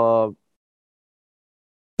of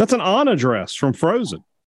That's an Anna dress from Frozen.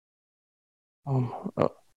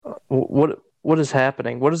 What is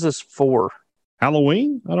happening? What is this for?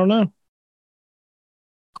 Halloween? I don't know.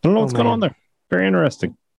 I don't know what's going on there. Very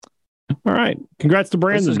interesting. All right. Congrats to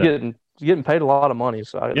Brandon. This is getting paid a lot of money,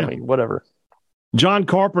 so I mean, whatever. John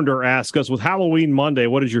Carpenter asks us, with Halloween Monday,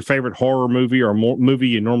 what is your favorite horror movie or movie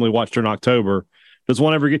you normally watch during October? Does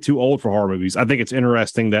one ever get too old for horror movies? I think it's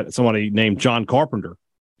interesting that somebody named John Carpenter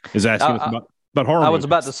is asking us about horror movies. I was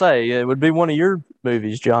about to say, it would be one of your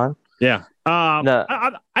movies, John. Yeah. No.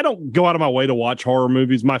 I don't go out of my way to watch horror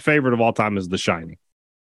movies. My favorite of all time is The Shining.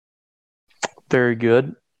 Very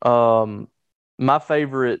good. My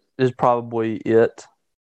favorite is probably It.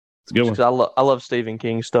 It's a good one. I love Stephen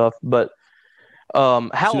King stuff, but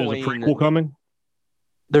Halloween. So there's a prequel coming?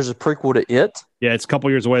 There's a prequel to It? Yeah, it's a couple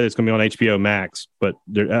years away. That's going to be on HBO Max, but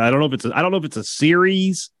I don't know if it's a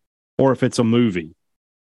series or if it's a movie.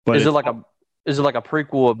 But is it like a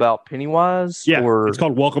prequel about Pennywise? Yeah, it's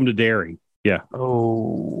called Welcome to Derry. Yeah.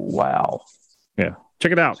 Oh, wow. Yeah,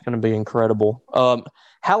 check it out. It's going to be incredible.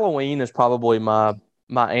 Halloween is probably my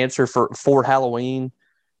answer for Halloween.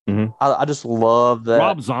 Mm-hmm. I just love that.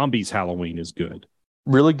 Rob Zombie's Halloween is good.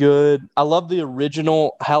 Really good. I love the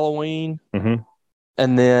original Halloween. Mm-hmm.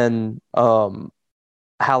 And then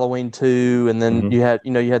Halloween 2, and then you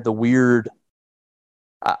had the weird.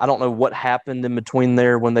 I don't know what happened in between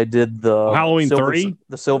there when they did the Halloween 3,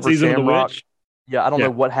 the Silver Season Shamrock. of the Witch. Yeah, I don't know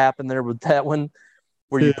what happened there with that one,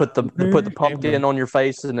 where you put the pumpkin on your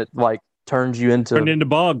face and it like turned into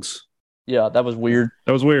bugs. Yeah, that was weird.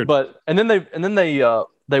 But and then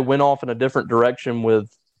they went off in a different direction with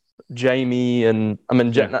Jamie and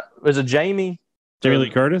was it Jamie? Jamie Lee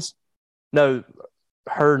Curtis? No.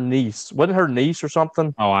 Her niece. Wasn't her niece or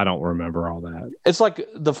something? Oh, I don't remember all that. It's like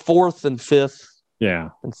the 4th and 5th. Yeah.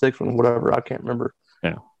 And 6th one, whatever. I can't remember.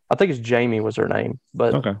 Yeah. I think it's Jamie was her name.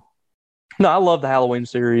 But okay. No, I love the Halloween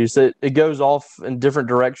series. It goes off in different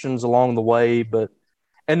directions along the way,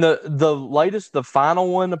 and the latest, the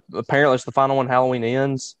final one, apparently it's the final one, Halloween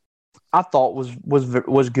Ends, I thought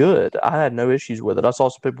was good. I had no issues with it. I saw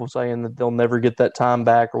some people saying that they'll never get that time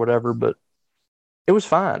back or whatever, but it was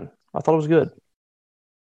fine. I thought it was good.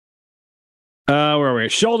 Where are we?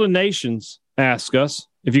 Sheldon Nations asks us,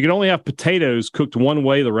 if you could only have potatoes cooked one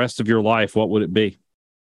way the rest of your life, what would it be?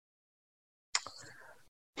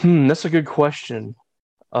 That's a good question.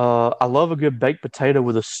 I love a good baked potato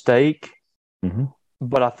with a steak,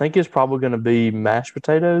 but I think it's probably going to be mashed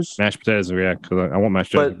potatoes. Mashed potatoes, yeah, because I want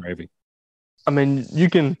mashed potatoes and gravy. I mean, you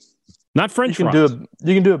can not French fries.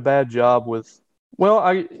 You can do a bad job with. Well,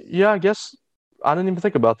 I guess I didn't even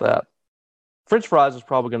think about that. French fries is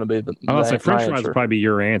probably going to be the. I was say French fries would probably be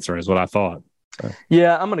your answer, is what I thought. So.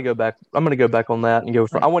 Yeah, I'm going to go back. I'm going to go back on that and go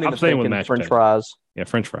for. I wasn't even thinking French fries. Yeah,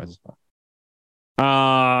 French fries is fine.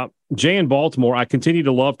 Jay in Baltimore, I continue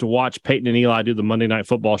to love to watch Peyton and Eli do the Monday Night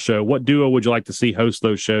Football show. What duo would you like to see host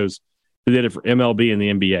those shows? Who did it for MLB and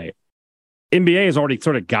the NBA? NBA has already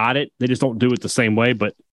sort of got it. They just don't do it the same way,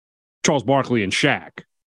 but Charles Barkley and Shaq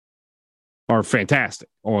are fantastic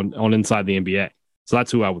on Inside the NBA. So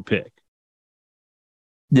that's who I would pick.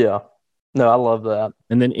 Yeah. No, I love that.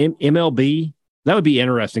 And then MLB, that would be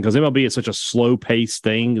interesting because MLB is such a slow-paced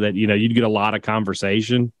thing that, you'd get a lot of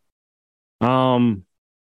conversation. But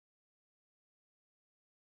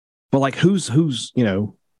like who's I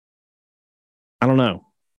don't know.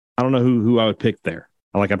 I don't know who I would pick there.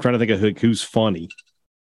 I'm trying to think of who's funny.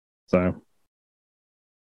 So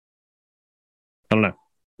I don't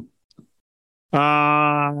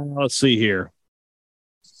know. Let's see here.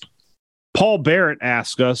 Paul Barrett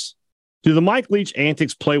asks us, do the Mike Leach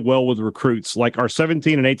antics play well with recruits? Like, are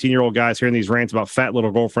 17 and 18-year-old guys hearing these rants about fat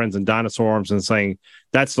little girlfriends and dinosaur arms and saying,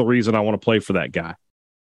 that's the reason I want to play for that guy?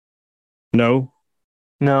 No?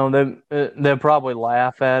 No, they'll probably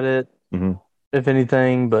laugh at it, if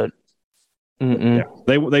anything, but yeah,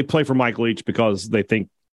 they play for Mike Leach because they think,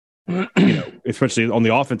 especially on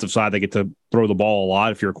the offensive side, they get to throw the ball a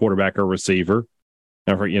lot if you're a quarterback or a receiver.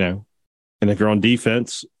 And if you're on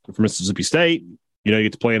defense for Mississippi State, you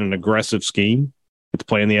get to play in an aggressive scheme, you get to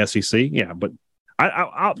play in the SEC. Yeah, but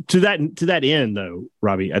I to that end, though,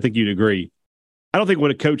 Robbie, I think you'd agree. I don't think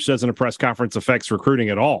what a coach says in a press conference affects recruiting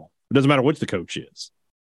at all. It doesn't matter which the coach is.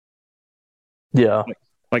 Yeah.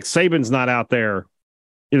 Like Saban's not out there.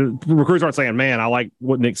 Recruits aren't saying, man, I like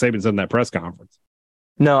what Nick Saban said in that press conference.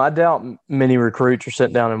 No, I doubt many recruits are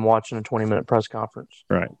sitting down and watching a 20-minute press conference.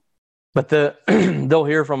 Right. But they'll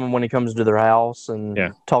hear from him when he comes to their house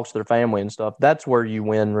and talks to their family and stuff. That's where you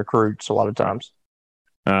win recruits a lot of times.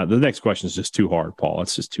 The next question is just too hard, Paul.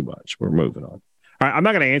 It's just too much. We're moving on. All right, I'm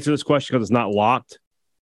not going to answer this question because it's not locked.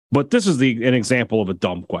 But this is an example of a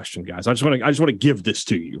dumb question, guys. I just want to give this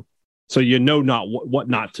to you so you know what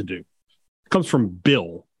not to do. It comes from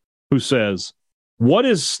Bill, who says, what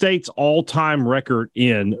is State's all-time record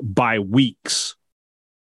in by weeks?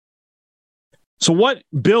 So what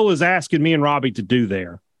Bill is asking me and Robbie to do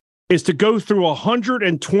there is to go through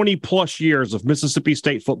 120 plus years of Mississippi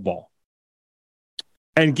State football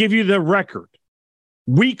and give you the record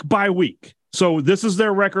week by week. So this is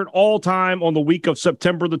their record all time on the week of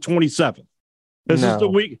September the 27th. This is the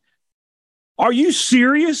week. Are you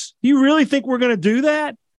serious? You really think we're going to do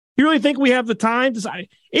that? You really think we have the time to?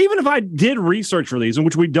 Even if I did research for these, in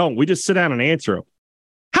which we don't, we just sit down and answer them.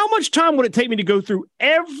 How much time would it take me to go through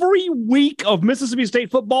every week of Mississippi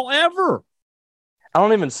State football ever? I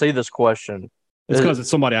don't even see this question. It's because it's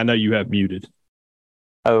somebody I know you have muted.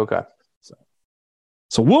 Oh, okay.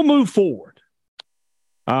 So we'll move forward.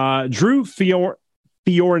 Drew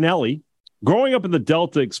Fiorinelli, growing up in the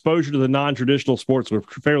Delta, exposure to the non-traditional sports were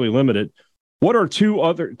fairly limited. What are two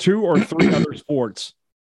or three other sports?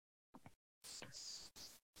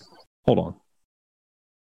 Hold on.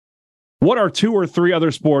 What are two or three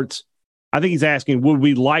other sports? I think he's asking, would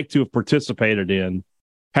we like to have participated in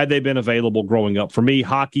had they been available growing up? For me,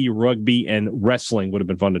 hockey, rugby, and wrestling would have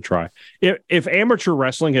been fun to try. If amateur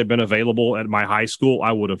wrestling had been available at my high school,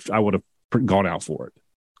 I would have gone out for it.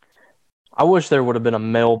 I wish there would have been a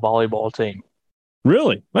male volleyball team.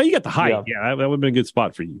 Really? Well, you got the height. Yeah, that would have been a good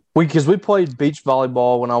spot for you. Because we played beach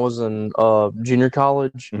volleyball when I was in junior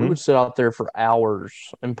college. Mm-hmm. We would sit out there for hours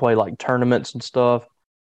and play like tournaments and stuff.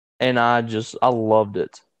 And I loved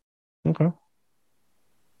it. Okay.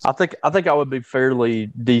 I think I would be fairly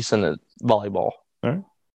decent at volleyball. All right.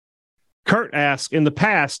 Kurt asks, in the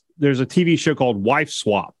past, there's a TV show called Wife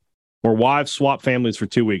Swap, where wives swap families for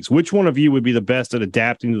 2 weeks. Which one of you would be the best at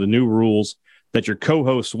adapting to the new rules that your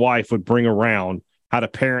co-host's wife would bring around, how to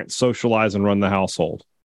parent, socialize, and run the household?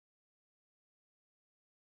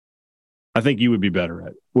 I think you would be better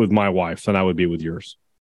at with my wife than I would be with yours.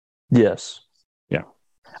 Yes. Yeah.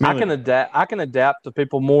 I can adapt to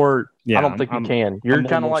people more. Yeah, I don't think you can. You're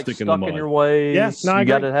kind of like stuck in your ways. Yeah, no, you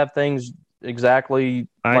got to have things exactly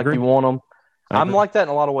like you want them. I'm like that in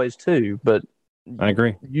a lot of ways too, but I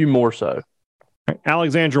agree. You more so.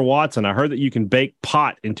 Alexandra Watson, I heard that you can bake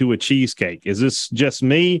pot into a cheesecake. Is this just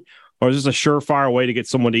me, or is this a surefire way to get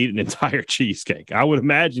someone to eat an entire cheesecake? I would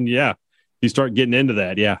imagine, yeah. You start getting into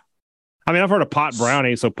that, yeah. I mean, I've heard of pot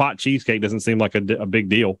brownie, so pot cheesecake doesn't seem like a big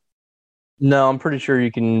deal. No, I'm pretty sure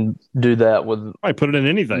you can do that with I put it in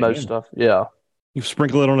anything. Most stuff, yeah. You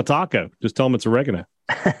sprinkle it on a taco. Just tell them it's oregano.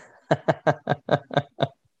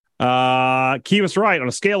 Kevis Wright, on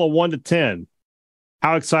a scale of 1 to 10,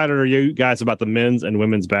 how excited are you guys about the men's and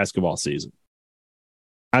women's basketball season?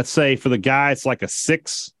 I'd say for the guys, it's like a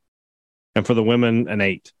 6, and for the women, an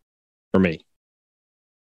 8 for me.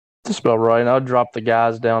 That's about right. I'll drop the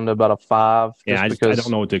guys down to about a 5. Yeah, I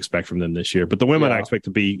don't know what to expect from them this year. But the women, I expect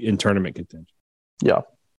to be in tournament contention. Yeah.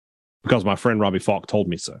 Because my friend Robbie Falk told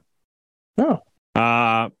me so. Oh.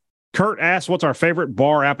 Kurt asked, what's our favorite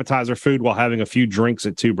bar appetizer food while having a few drinks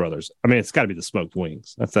at Two Brothers? I mean, it's got to be the smoked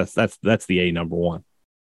wings. That's the A number one.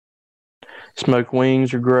 Smoked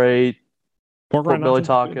wings are great. Pork belly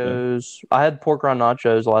tacos. I had pork rind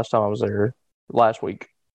nachos last time I was there last week.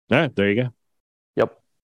 Yeah, there you go. Yep.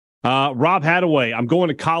 Rob Hadaway, I'm going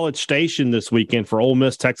to College Station this weekend for Ole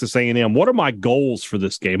Miss, Texas A&M. What are my goals for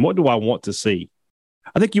this game? What do I want to see?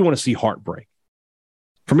 I think you want to see heartbreak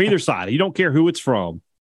from either side. You don't care who it's from.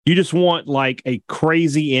 You just want like a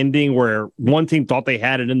crazy ending where one team thought they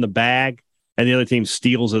had it in the bag and the other team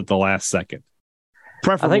steals it at the last second.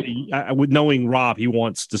 Preferably, with knowing Rob, he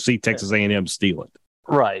wants to see Texas A&M steal it.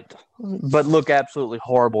 Right. But look absolutely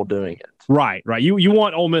horrible doing it. Right. You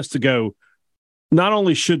want Ole Miss to go, not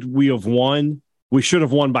only should we have won, we should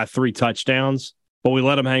have won by 3 touchdowns, but we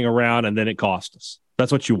let them hang around and then it cost us.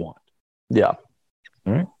 That's what you want. Yeah.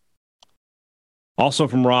 All right. Also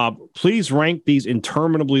from Rob, please rank these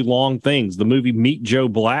interminably long things. The movie Meet Joe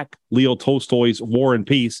Black, Leo Tolstoy's War and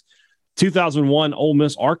Peace, 2001 Ole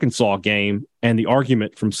Miss Arkansas game, and the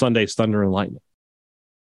argument from Sunday's Thunder and Lightning.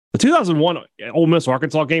 The 2001 Ole Miss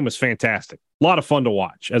Arkansas game was fantastic. A lot of fun to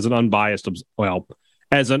watch as an unbiased,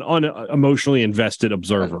 as an unemotionally invested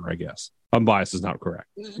observer, I guess. Unbiased is not correct.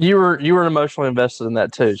 You were emotionally invested in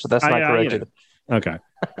that too, so that's not correct. Okay.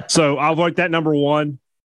 So I'll vote that number 1.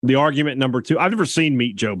 The argument number 2. I've never seen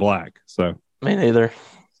Meet Joe Black, so. Me neither.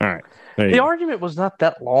 All right. The argument was not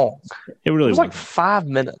that long. It really was like 5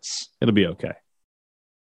 minutes. It'll be okay.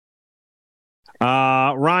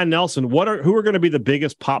 Ryan Nelson, who are going to be the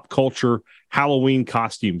biggest pop culture Halloween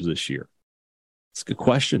costumes this year? It's a good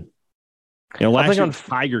question. Last year was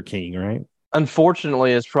Tiger King, right?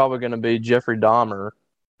 Unfortunately, it's probably going to be Jeffrey Dahmer.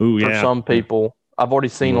 Ooh, yeah. For some people. I've already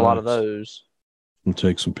seen a lot of those. I'll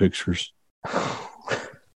take some pictures.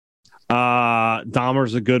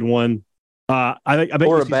 Dahmer's a good one. I bet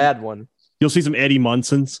or a bad one. You'll see some Eddie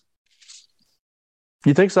Munsons.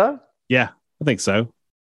 You think so? Yeah, I think so.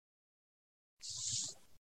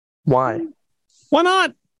 Why? Why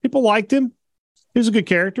not? People liked him. He was a good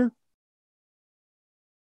character.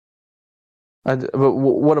 But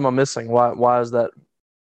what am I missing? Why is that?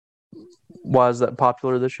 Why is that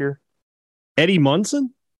popular this year? Eddie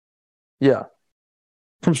Munson? Yeah,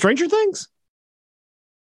 from Stranger Things.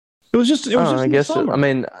 It was just. I guess.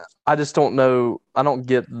 I just don't know. I don't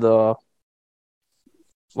get the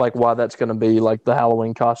why that's going to be like the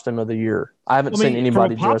Halloween costume of the year. I haven't seen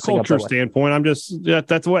anybody from a pop dressing culture up that standpoint. I'm just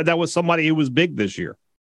that was somebody who was big this year.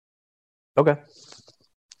 Okay.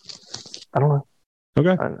 I don't know.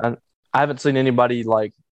 Okay. I haven't seen anybody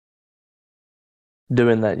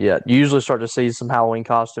doing that yet. You usually start to see some Halloween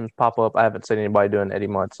costumes pop up. I haven't seen anybody doing Eddie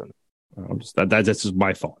Munson. That's just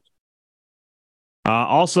my thought.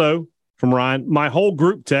 Also, from Ryan, my whole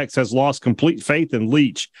group text has lost complete faith in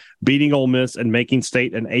Leach beating Ole Miss and making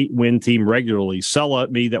State an 8-win team regularly. Sell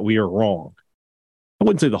at me that we are wrong. I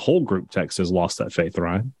wouldn't say the whole group text has lost that faith,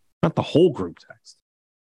 Ryan. Not the whole group text.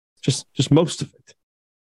 Just most of it.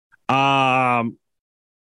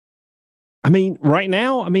 Right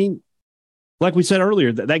now, like we said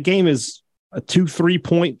earlier, that game is a 2-3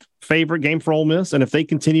 point favorite game for Ole Miss, and if they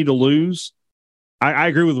continue to lose, I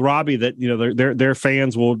agree with Robbie that their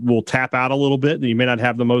fans will tap out a little bit, and you may not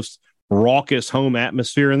have the most raucous home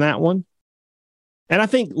atmosphere in that one. And I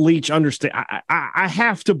think Leach understand. I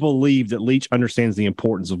have to believe that Leach understands the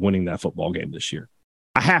importance of winning that football game this year.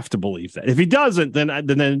 I have to believe that. If he doesn't,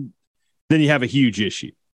 then you have a huge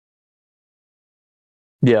issue.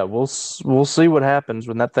 Yeah, we'll see what happens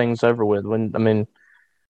when that thing's over with.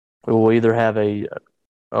 We'll either have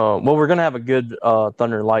we're going to have a good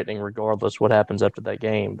Thunder and Lightning regardless what happens after that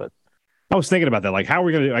game. But I was thinking about that. How are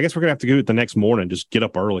we going to do? I guess we're going to have to do it the next morning. Just get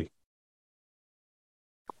up early.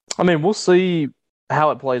 We'll see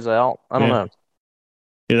how it plays out. I don't know.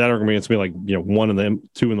 Yeah, that argument's going to be 1 and then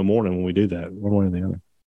 2 in the morning when we do that. One way or the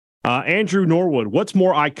other. Andrew Norwood, what's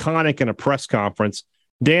more iconic in a press conference?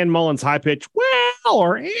 Dan Mullen's high pitch,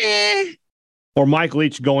 or Mike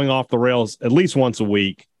Leach going off the rails at least once a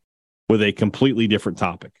week with a completely different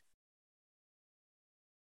topic?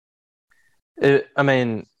 It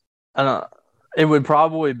would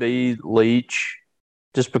probably be Leach,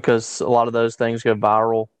 just because a lot of those things go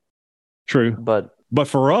viral. True, but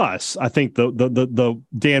for us, I think the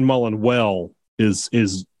Dan Mullen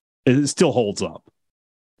it still holds up.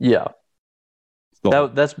 Yeah,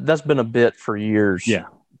 that's been a bit for years. Yeah,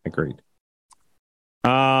 agreed.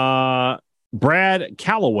 Brad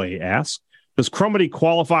Calloway asks, does Crumedy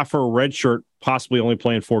qualify for a red shirt, possibly only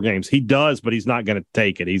playing 4 games? He does, but he's not going to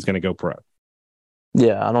take it. He's going to go pro.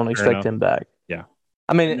 Yeah, I don't expect him back. Yeah.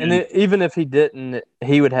 Even if he didn't,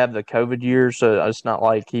 he would have the COVID year, so it's not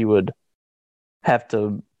like he would have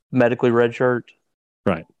to medically redshirt.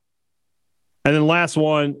 Right. And then last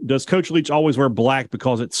one, does Coach Leach always wear black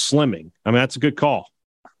because it's slimming? That's a good call.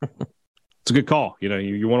 It's a good call.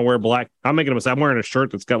 You want to wear black. I'm making a mistake. I'm wearing a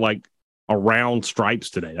shirt that's got a round stripes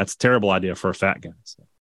today. That's a terrible idea for a fat guy. So.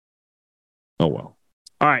 Oh, well.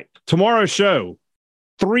 All right. Tomorrow's show,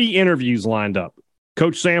 3 interviews lined up.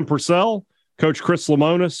 Coach Sam Purcell, Coach Chris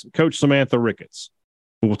Lemonis, Coach Samantha Ricketts.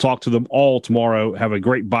 We'll talk to them all tomorrow. Have a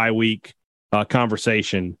great bye week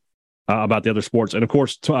conversation about the other sports. And, of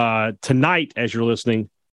course, tonight, as you're listening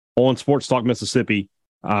on Sports Talk Mississippi,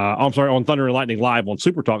 on Thunder and Lightning Live on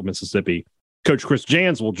Super Talk Mississippi, Coach Chris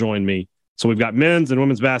Jans will join me. So we've got men's and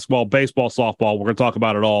women's basketball, baseball, softball. We're going to talk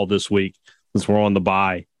about it all this week since we're on the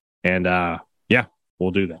bye. And,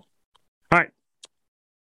 we'll do that. All right.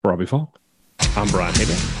 For Robbie Falk, I'm Brian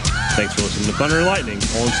Hayden. Thanks for listening to Thunder and Lightning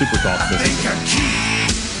on Super Talk Mississippi. I think I'm cute.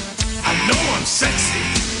 I know I'm sexy.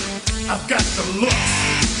 I've got the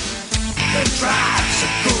looks that drives a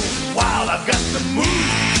go wild. I've got the move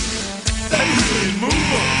that really move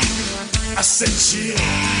 'em. I said chill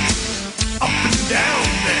up and down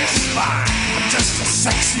their spine. I'm just a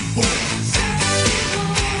sexy boy.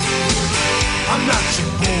 I'm not your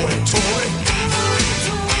boy toy.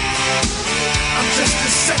 I'm just a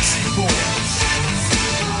sexy boy.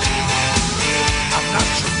 I'm not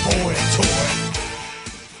your boy toy.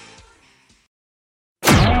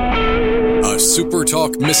 A Super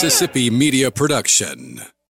Talk Mississippi media production.